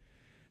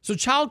 So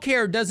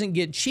childcare doesn't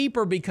get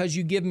cheaper because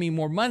you give me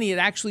more money. It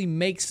actually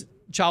makes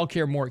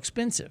childcare more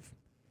expensive.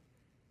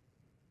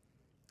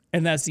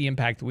 And that's the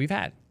impact that we've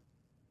had.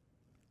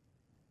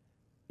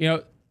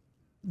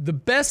 The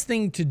best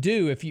thing to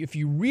do if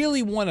you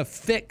really want to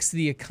fix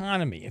the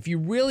economy, if you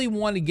really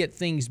want to get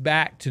things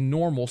back to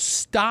normal,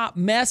 stop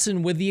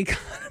messing with the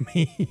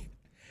economy.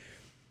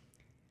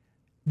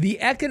 The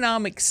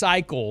economic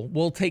cycle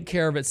will take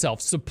care of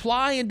itself.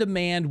 Supply and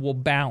demand will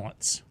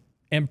balance,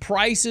 and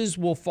prices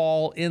will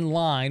fall in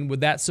line with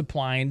that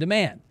supply and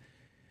demand.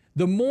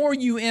 The more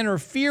you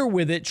interfere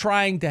with it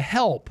trying to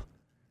help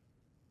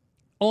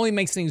only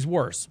makes things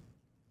worse.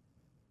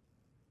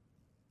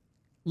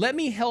 Let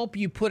me help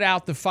you put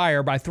out the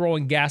fire by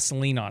throwing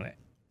gasoline on it,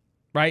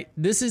 right?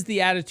 This is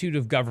the attitude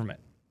of government.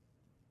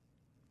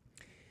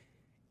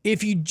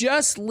 If you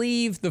just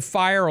leave the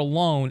fire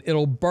alone,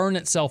 it'll burn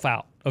itself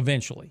out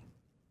eventually.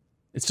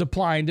 It's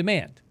supply and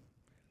demand.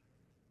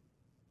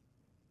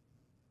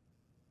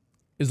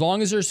 As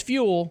long as there's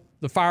fuel,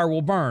 the fire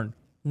will burn.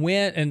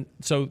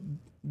 So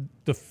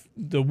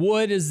the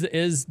wood is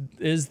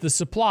the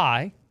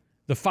supply,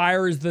 the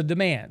fire is the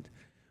demand.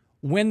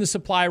 When the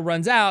supply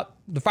runs out,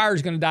 the fire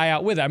is going to die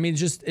out with it. I mean,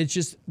 it's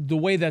just the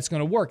way that's going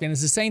to work. And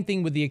it's the same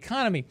thing with the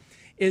economy,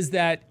 is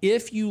that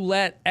if you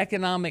let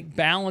economic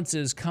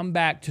balances come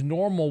back to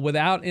normal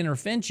without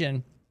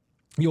intervention,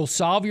 you'll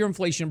solve your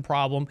inflation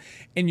problem,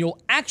 and you'll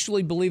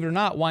actually, believe it or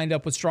not, wind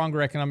up with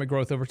stronger economic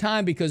growth over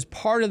time, because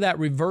part of that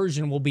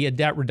reversion will be a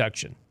debt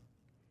reduction.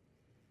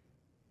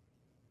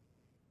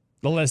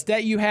 The less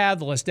debt you have,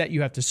 the less debt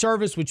you have to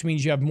service, which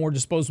means you have more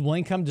disposable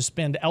income to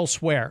spend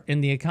elsewhere in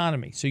the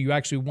economy. So you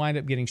actually wind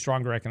up getting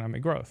stronger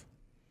economic growth.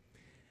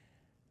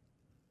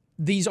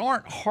 These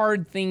aren't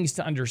hard things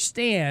to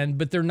understand,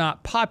 but they're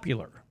not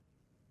popular.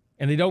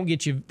 And they don't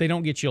get you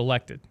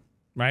elected,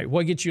 right?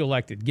 What gets you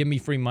elected? Give me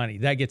free money.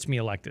 That gets me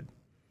elected.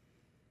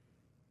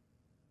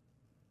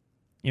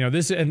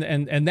 This and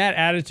that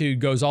attitude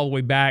goes all the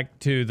way back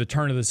to the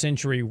turn of the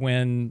century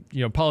when,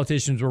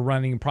 politicians were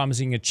running and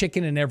promising a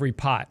chicken in every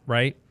pot,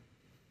 right?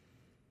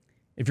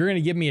 If you're going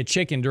to give me a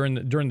chicken during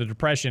the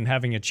Depression,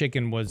 having a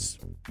chicken was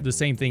the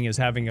same thing as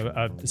having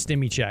a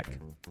stimmy check.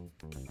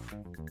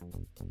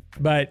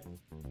 But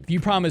if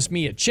you promise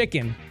me a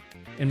chicken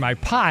in my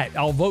pot,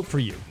 I'll vote for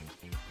you.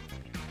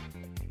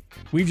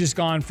 We've just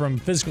gone from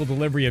physical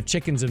delivery of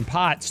chickens and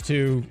pots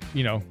to,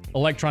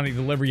 electronic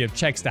delivery of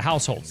checks to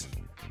households.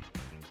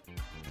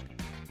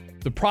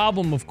 The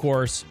problem, of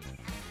course,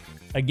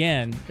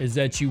 again, is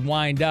that you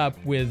wind up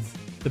with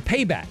the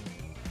payback.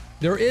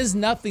 There is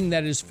nothing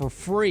that is for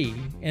free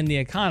in the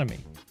economy.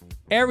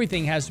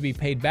 Everything has to be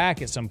paid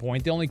back at some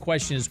point. The only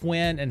question is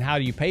when and how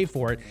do you pay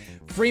for it.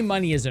 Free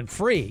money isn't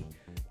free.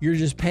 You're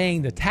just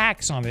paying the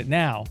tax on it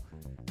now,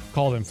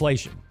 called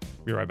inflation.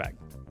 Be right back.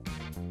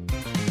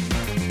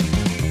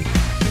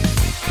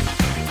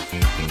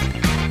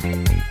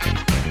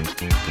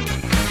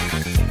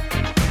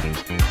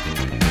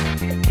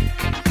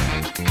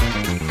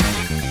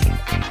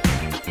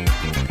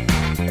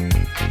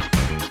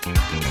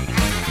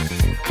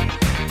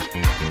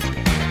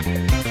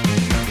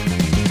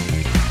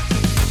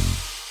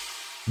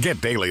 Get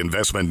daily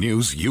investment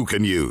news you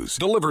can use,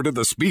 delivered at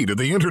the speed of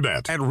the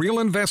internet at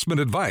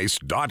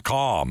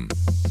realinvestmentadvice.com.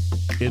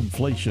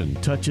 Inflation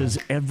touches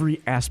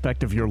every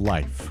aspect of your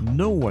life.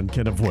 No one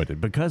can avoid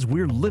it because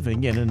we're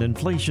living in an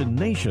inflation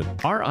nation.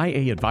 Our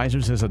IA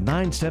Advisors has a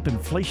 9-step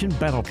inflation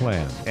battle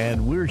plan,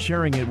 and we're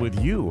sharing it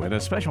with you in a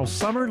special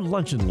summer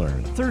lunch and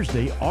learn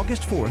Thursday,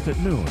 August 4th at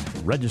noon.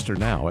 Register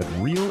now at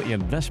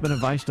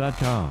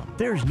realinvestmentadvice.com.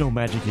 There's no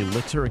magic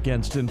elixir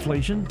against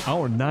inflation.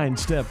 Our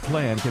 9-step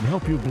plan can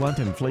help you blunt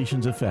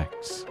inflation's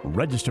effects.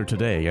 Register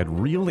today at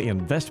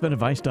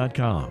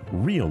realinvestmentadvice.com.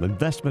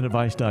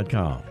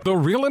 Realinvestmentadvice.com. The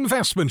Real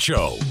Investment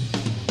Show.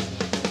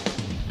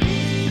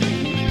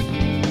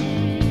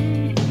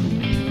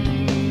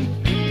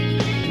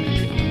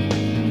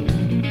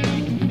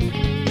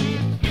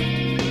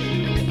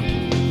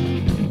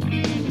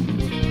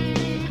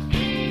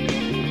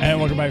 And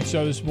welcome back to the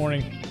show this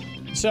morning.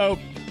 So,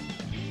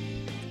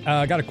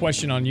 I got a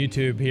question on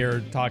YouTube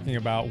here talking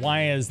about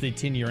why is the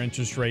 10-year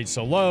interest rate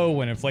so low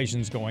when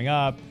inflation's going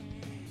up?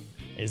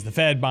 Is the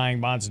Fed buying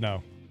bonds?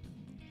 No.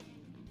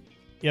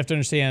 You have to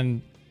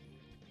understand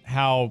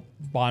how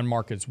bond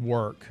markets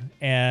work.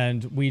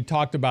 And we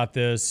talked about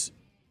this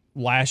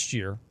last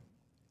year.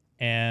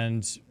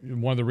 And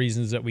one of the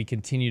reasons that we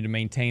continue to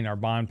maintain our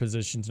bond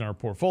positions in our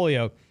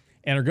portfolio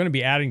and are going to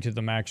be adding to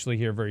them actually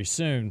here very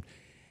soon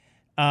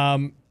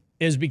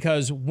is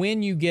because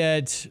when you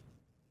get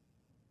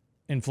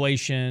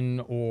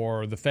inflation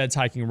or the Fed's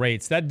hiking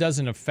rates, that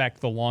doesn't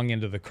affect the long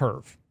end of the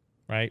curve,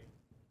 right?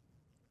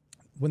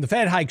 When the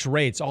Fed hikes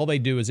rates, all they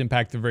do is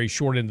impact the very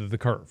short end of the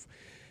curve.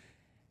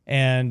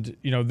 And,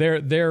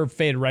 their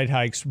Fed rate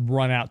hikes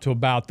run out to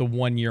about the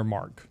 1-year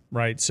mark,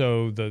 right?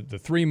 So the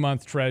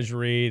 3-month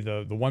Treasury,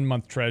 the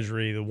 1-month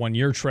Treasury, the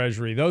 1-year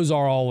Treasury, those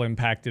are all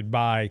impacted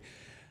by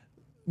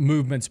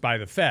movements by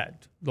the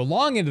Fed. The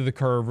long end of the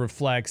curve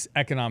reflects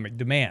economic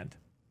demand.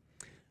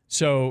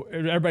 So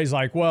everybody's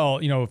like, well,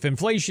 if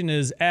inflation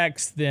is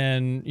X,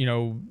 then,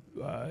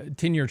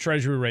 10-year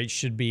Treasury rates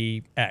should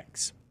be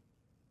X.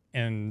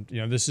 And,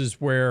 this is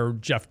where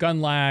Jeff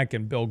Gundlach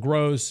and Bill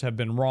Gross have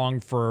been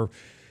wrong for,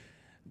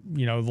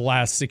 the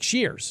last 6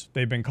 years.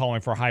 They've been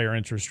calling for higher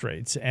interest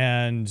rates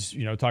and,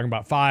 talking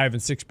about 5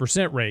 and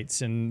 6%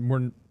 rates.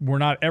 And we're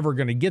not ever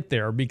going to get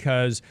there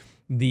because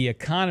the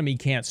economy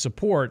can't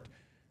support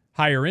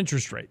higher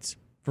interest rates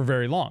for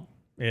very long.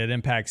 It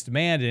impacts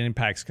demand, it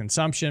impacts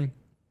consumption.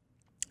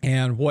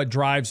 And what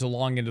drives the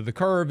long end of the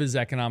curve is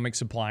economic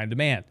supply and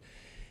demand.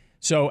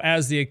 So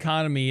as the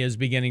economy is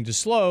beginning to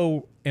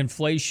slow,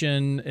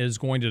 inflation is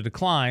going to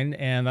decline,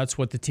 and that's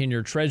what the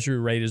 10-year Treasury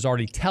rate is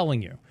already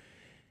telling you.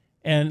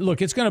 And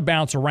look, it's going to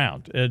bounce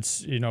around.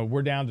 It's,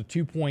 we're down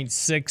to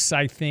 2.6,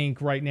 I think,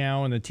 right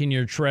now in the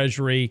 10-year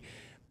Treasury.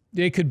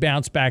 It could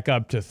bounce back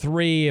up to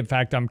 3. In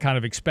fact, I'm kind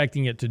of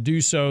expecting it to do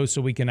so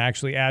we can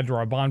actually add to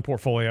our bond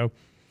portfolio.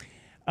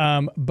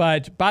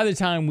 But by the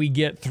time we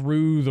get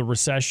through the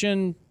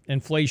recession,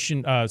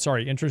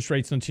 interest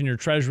rates on the 10-year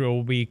Treasury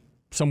will be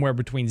somewhere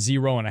between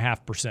 0 and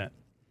 0.5%.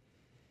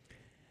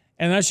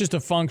 And that's just a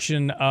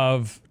function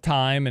of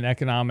time and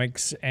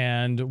economics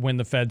and when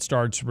the Fed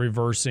starts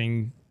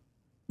reversing,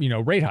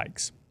 rate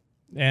hikes.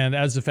 And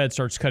as the Fed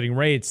starts cutting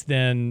rates,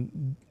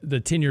 then the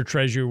 10-year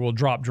Treasury will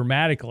drop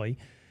dramatically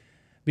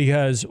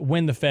because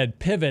when the Fed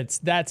pivots,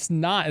 that's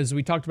not, as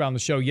we talked about on the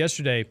show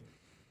yesterday,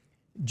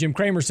 Jim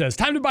Cramer says,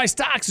 time to buy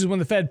stocks is when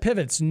the Fed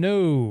pivots.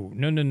 No.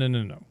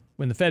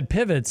 When the Fed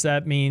pivots,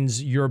 that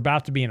means you're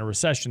about to be in a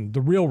recession,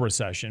 the real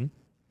recession.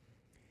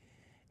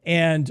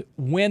 And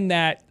when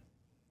that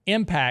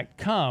impact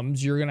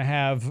comes, you're going to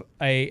have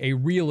a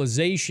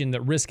realization that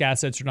risk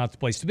assets are not the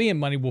place to be and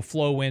money will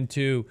flow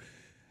into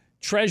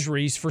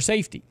treasuries for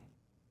safety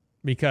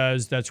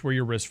because that's where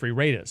your risk-free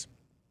rate is.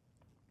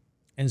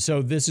 And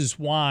so this is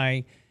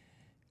why,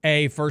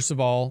 first of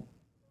all,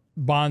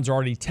 bonds are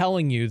already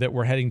telling you that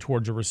we're heading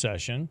towards a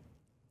recession.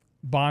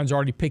 Bonds are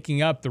already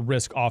picking up the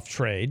risk off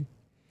trade.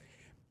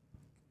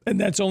 And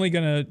that's only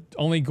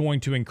going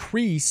to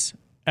increase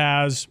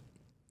as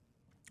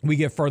we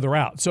get further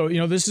out. So,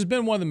 this has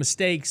been one of the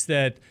mistakes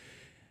that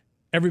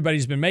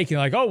everybody's been making.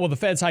 Like, oh, well, the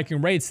Fed's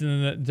hiking rates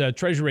and then the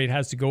Treasury rate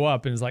has to go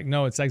up. And it's like,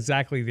 no, it's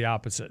exactly the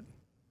opposite.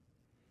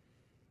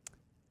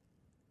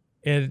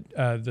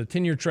 The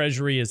 10-year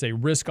Treasury is a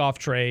risk-off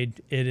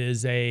trade. It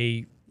is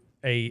a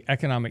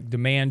economic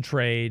demand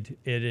trade.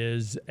 It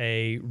is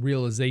a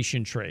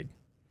realization trade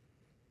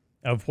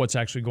of what's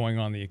actually going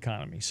on in the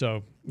economy.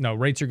 So, no,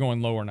 rates are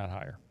going lower, not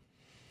higher.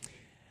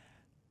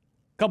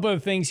 A couple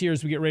of things here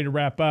as we get ready to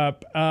wrap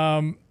up.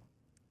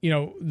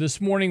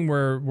 This morning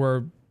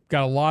we're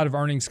got a lot of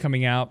earnings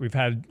coming out. We've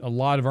had a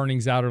lot of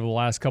earnings out over the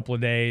last couple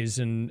of days,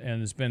 and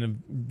it's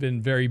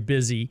been very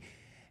busy.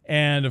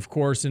 And of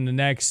course, in the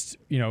next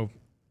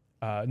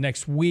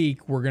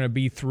week, we're going to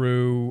be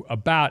through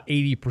about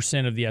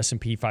 80% of the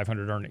S&P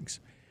 500 earnings.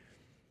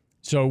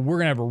 So we're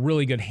going to have a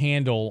really good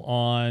handle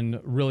on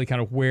really kind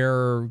of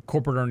where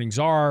corporate earnings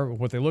are,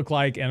 what they look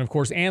like. And of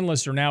course,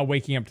 analysts are now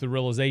waking up to the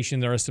realization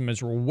their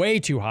estimates were way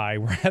too high.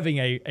 We're having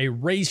a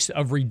race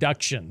of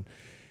reduction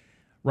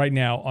right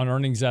now on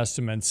earnings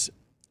estimates.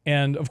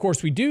 And of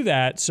course, we do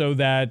that so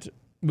that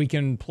we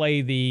can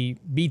play the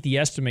beat the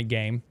estimate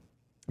game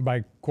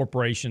by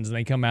corporations, and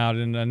they come out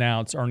and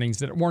announce earnings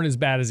that weren't as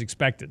bad as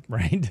expected,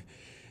 right?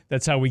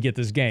 That's how we get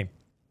this game.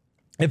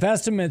 If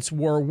estimates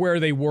were where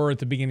they were at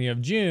the beginning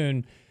of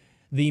June,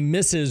 the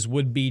misses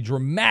would be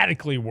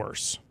dramatically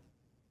worse.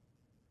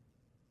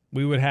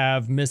 We would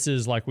have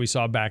misses like we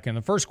saw back in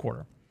the first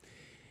quarter.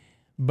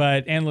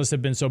 But analysts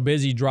have been so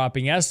busy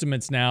dropping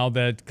estimates now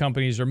that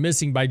companies are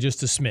missing by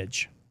just a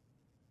smidge.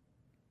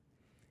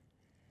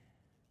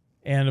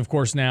 And of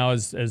course, now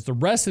as the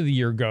rest of the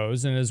year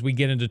goes and as we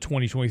get into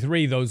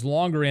 2023, those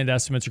longer end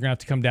estimates are going to have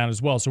to come down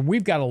as well. So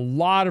we've got a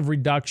lot of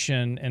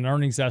reduction in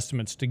earnings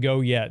estimates to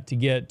go yet to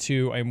get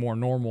to a more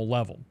normal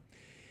level.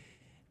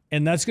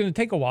 And that's going to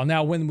take a while.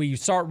 Now, when we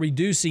start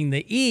reducing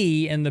the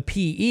E and the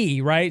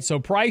PE, right? So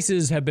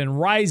prices have been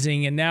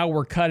rising and now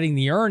we're cutting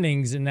the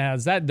earnings. And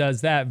as that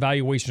does that,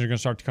 valuations are going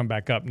to start to come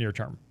back up near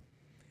term.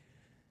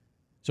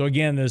 So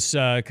again, this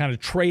kind of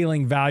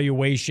trailing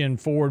valuation,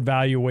 forward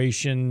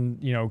valuation,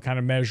 kind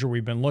of measure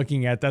we've been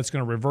looking at, that's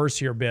going to reverse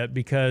here a bit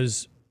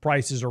because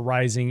prices are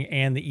rising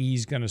and the E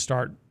is going to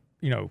start,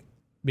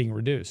 being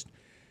reduced.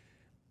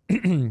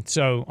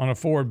 So on a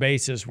forward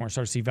basis, we're going to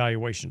start to see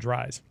valuations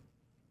rise.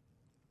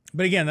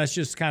 But again, that's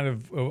just kind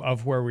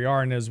of where we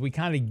are. And as we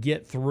kind of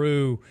get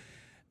through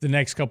the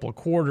next couple of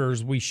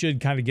quarters, we should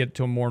kind of get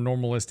to a more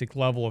normalistic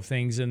level of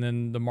things, and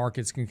then the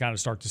markets can kind of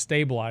start to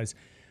stabilize.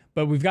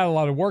 But we've got a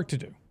lot of work to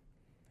do.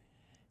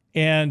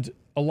 And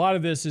a lot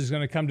of this is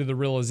going to come to the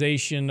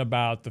realization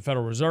about the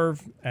Federal Reserve.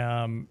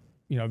 The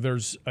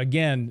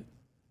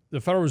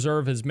Federal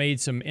Reserve has made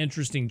some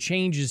interesting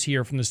changes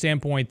here from the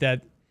standpoint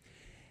that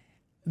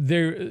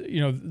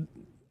the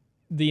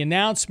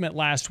announcement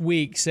last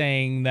week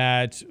saying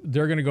that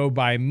they're going to go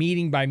by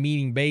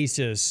meeting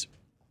basis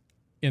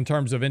in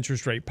terms of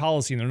interest rate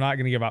policy, and they're not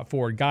going to give out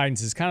forward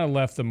guidance, has kind of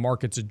left the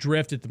markets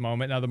adrift at the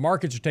moment. Now, the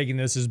markets are taking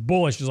this as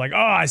bullish. It's like,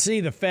 I see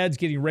the Fed's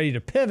getting ready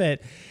to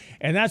pivot,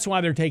 and that's why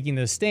they're taking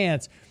this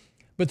stance.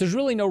 But there's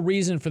really no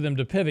reason for them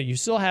to pivot. You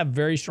still have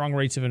very strong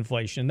rates of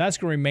inflation. That's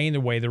going to remain the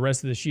way the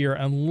rest of this year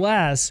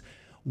unless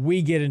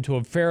we get into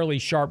a fairly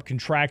sharp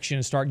contraction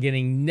and start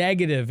getting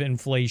negative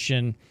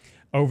inflation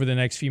over the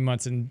next few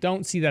months. And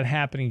don't see that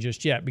happening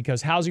just yet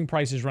because housing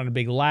prices run a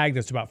big lag.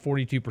 That's about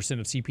 42%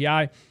 of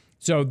CPI.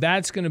 So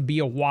that's going to be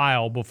a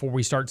while before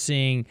we start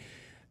seeing,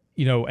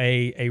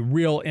 a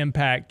real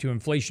impact to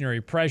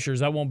inflationary pressures.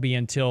 That won't be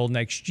until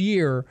next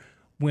year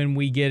when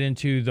we get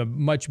into the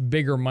much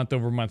bigger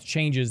month-over-month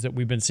changes that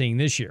we've been seeing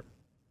this year.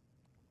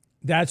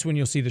 That's when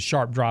you'll see the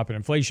sharp drop in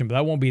inflation, but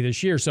that won't be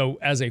this year. So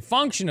as a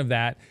function of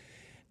that,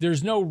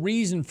 there's no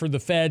reason for the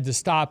Fed to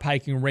stop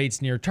hiking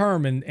rates near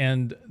term,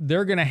 and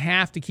they're going to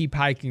have to keep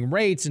hiking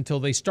rates until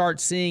they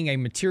start seeing a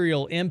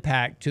material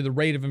impact to the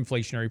rate of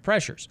inflationary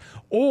pressures,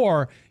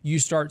 or you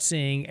start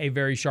seeing a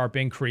very sharp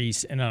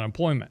increase in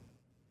unemployment.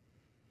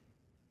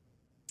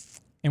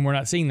 And we're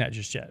not seeing that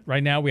just yet.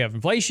 Right now we have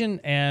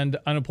inflation and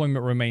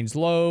unemployment remains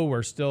low.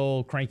 We're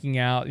still cranking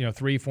out,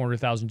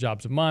 400,000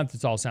 jobs a month.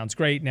 It all sounds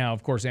great. Now,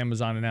 of course,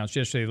 Amazon announced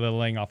yesterday they're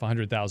laying off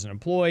 100,000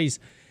 employees,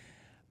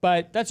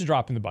 but that's a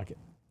drop in the bucket.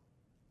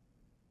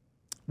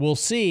 We'll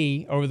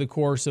see over the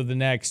course of the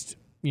next,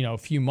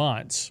 few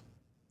months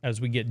as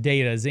we get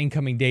data, as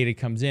incoming data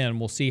comes in,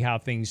 we'll see how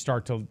things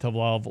start to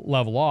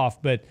level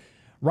off. But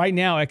right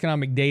now,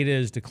 economic data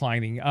is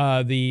declining.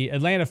 The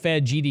Atlanta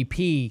Fed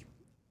GDP,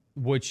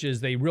 which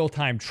is the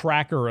real-time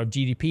tracker of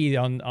GDP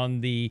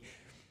on the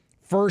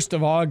 1st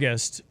of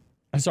August,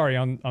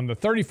 on the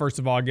 31st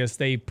of August,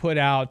 they put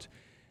out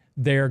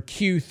their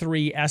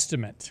Q3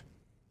 estimate,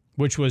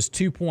 which was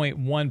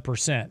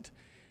 2.1%.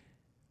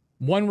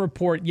 One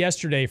report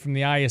yesterday from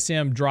the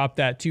ISM dropped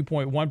that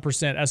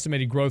 2.1%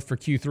 estimated growth for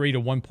Q3 to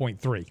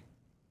 1.3.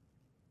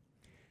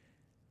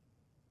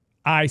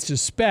 I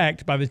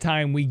suspect by the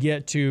time we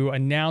get to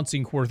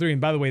announcing quarter three,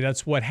 and by the way,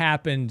 that's what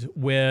happened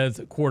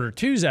with quarter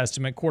two's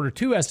estimate. Quarter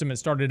two estimate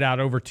started out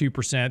over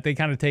 2%. They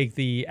kind of take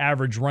the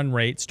average run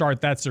rate,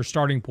 that's their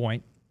starting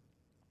point.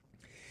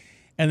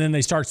 And then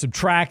they start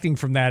subtracting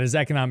from that as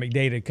economic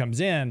data comes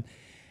in.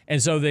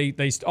 And so they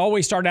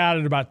always start out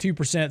at about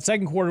 2%.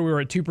 Second quarter, we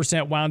were at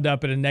 2%, wound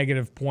up at a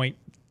negative 0.2%.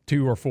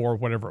 2 or 4,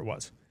 whatever it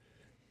was.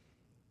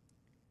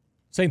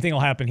 Same thing will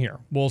happen here.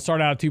 We'll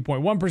start out at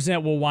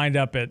 2.1%. We'll wind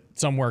up at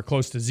somewhere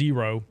close to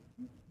 0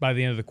 by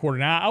the end of the quarter.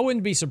 Now, I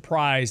wouldn't be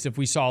surprised if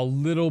we saw a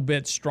little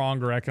bit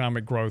stronger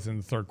economic growth in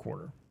the third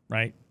quarter,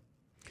 right?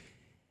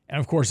 And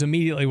of course,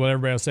 immediately what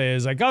everybody will say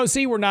is like, oh,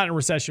 see, we're not in a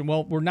recession.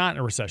 Well, we're not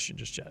in a recession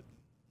just yet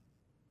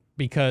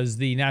because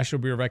the National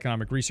Bureau of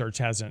Economic Research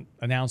hasn't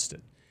announced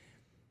it.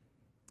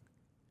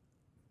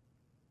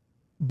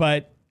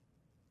 But,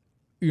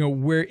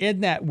 we're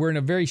in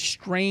a very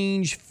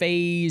strange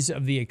phase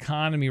of the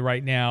economy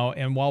right now.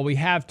 And while we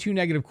have 2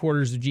 negative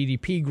quarters of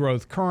GDP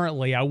growth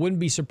currently, I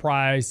wouldn't be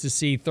surprised to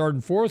see third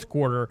and fourth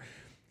quarter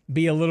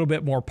be a little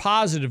bit more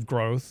positive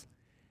growth.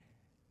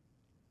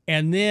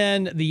 And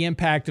then the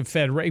impact of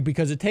Fed rate,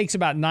 because it takes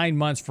about 9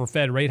 months for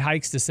Fed rate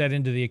hikes to set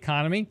into the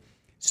economy.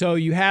 So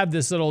you have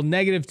this little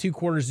negative 2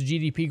 quarters of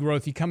GDP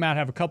growth. You come out,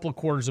 have a couple of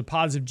quarters of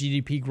positive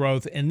GDP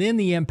growth, and then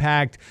the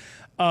impact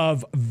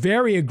of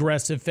very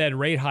aggressive Fed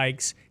rate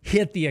hikes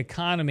hit the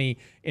economy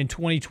in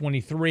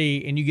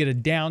 2023, and you get a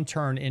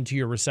downturn into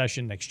your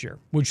recession next year,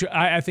 which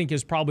I think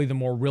is probably the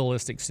more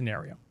realistic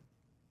scenario.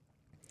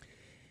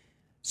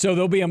 So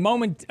there'll be a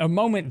moment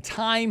in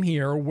time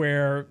here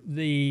where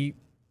the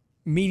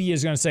media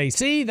is going to say,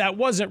 see, that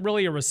wasn't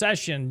really a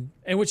recession,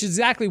 and which is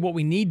exactly what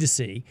we need to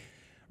see,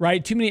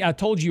 right? I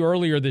told you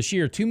earlier this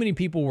year, too many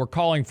people were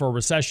calling for a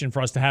recession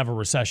for us to have a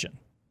recession.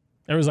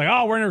 It was like,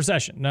 oh, we're in a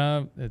recession.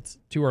 No, it's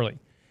too early.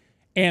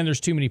 And there's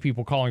too many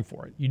people calling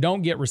for it. You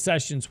don't get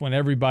recessions when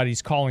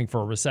everybody's calling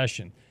for a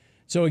recession.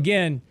 So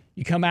again,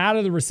 you come out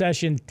of the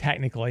recession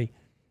technically,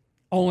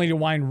 only to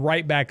wind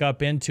right back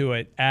up into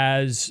it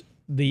as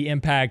the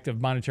impact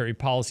of monetary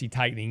policy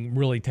tightening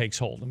really takes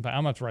hold. In fact,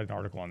 I'm going to write an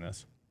article on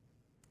this.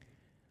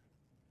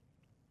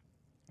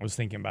 I was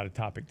thinking about a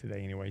topic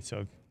today anyway,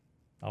 so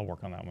I'll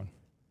work on that one.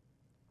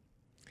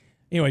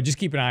 Anyway, just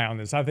keep an eye on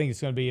this. I think it's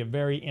going to be a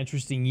very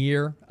interesting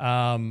year.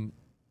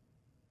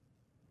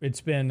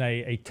 It's been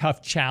a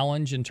tough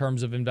challenge in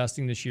terms of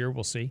investing this year.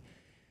 We'll see.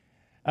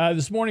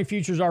 This morning,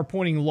 futures are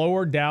pointing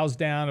lower. Dow's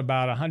down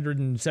about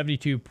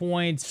 172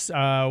 points.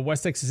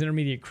 West Texas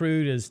Intermediate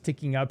crude is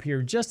ticking up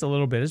here just a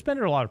little bit. It's been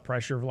under a lot of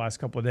pressure for the last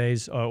couple of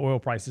days. Oil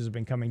prices have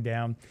been coming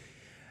down.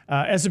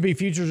 S&P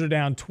futures are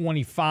down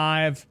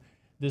 25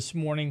 this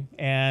morning,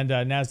 and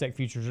NASDAQ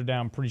futures are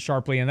down pretty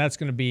sharply, and that's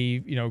going to be,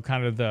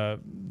 kind of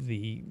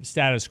the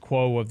status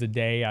quo of the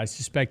day, I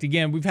suspect.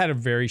 Again, we've had a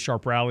very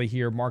sharp rally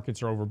here.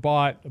 Markets are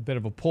overbought. A bit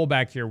of a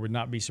pullback here would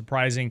not be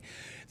surprising.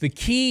 The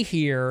key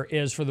here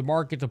is for the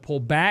market to pull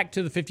back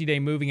to the 50-day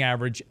moving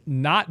average,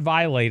 not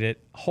violate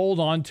it, hold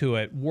on to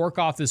it, work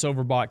off this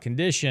overbought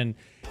condition,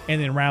 and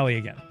then rally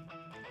again.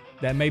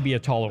 That may be a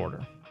tall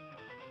order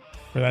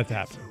for that to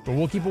happen. But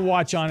we'll keep a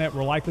watch on it.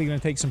 We're likely going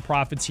to take some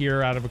profits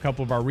here out of a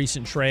couple of our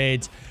recent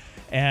trades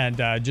and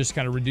just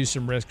kind of reduce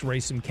some risk,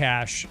 raise some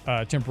cash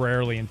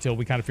temporarily until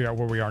we kind of figure out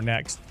where we are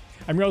next.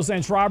 I'm Rose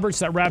Lance Roberts.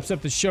 That wraps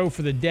up the show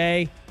for the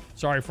day.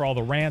 Sorry for all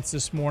the rants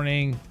this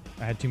morning.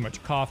 I had too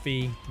much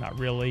coffee. Not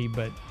really,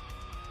 but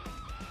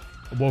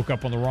I woke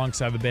up on the wrong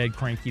side of the bed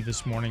cranky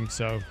this morning,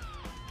 so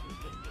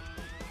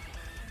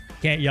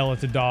can't yell at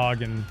the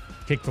dog and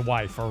kick the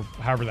wife or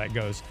however that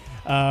goes.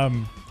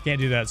 Can't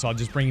do that, so I'll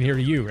just bring it here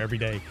to you every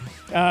day.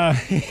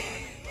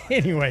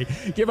 Anyway,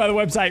 get by the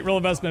website, Real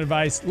Investment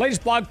Advice.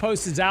 Latest blog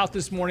post is out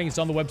this morning. It's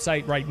on the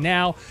website right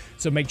now,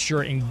 so make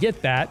sure and get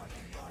that.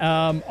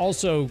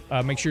 Also,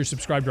 make sure you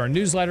subscribe to our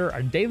newsletter,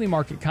 our daily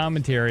market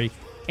commentary,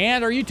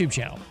 and our YouTube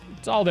channel.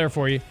 It's all there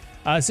for you.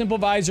 Simple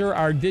Advisor,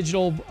 our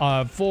digital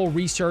full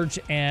research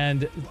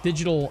and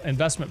digital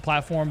investment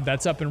platform,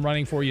 that's up and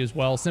running for you as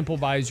well.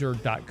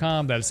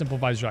 Simpleadvisor.com. That is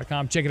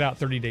simpleadvisor.com. Check it out,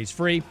 30 days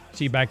free.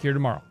 See you back here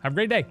tomorrow. Have a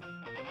great day.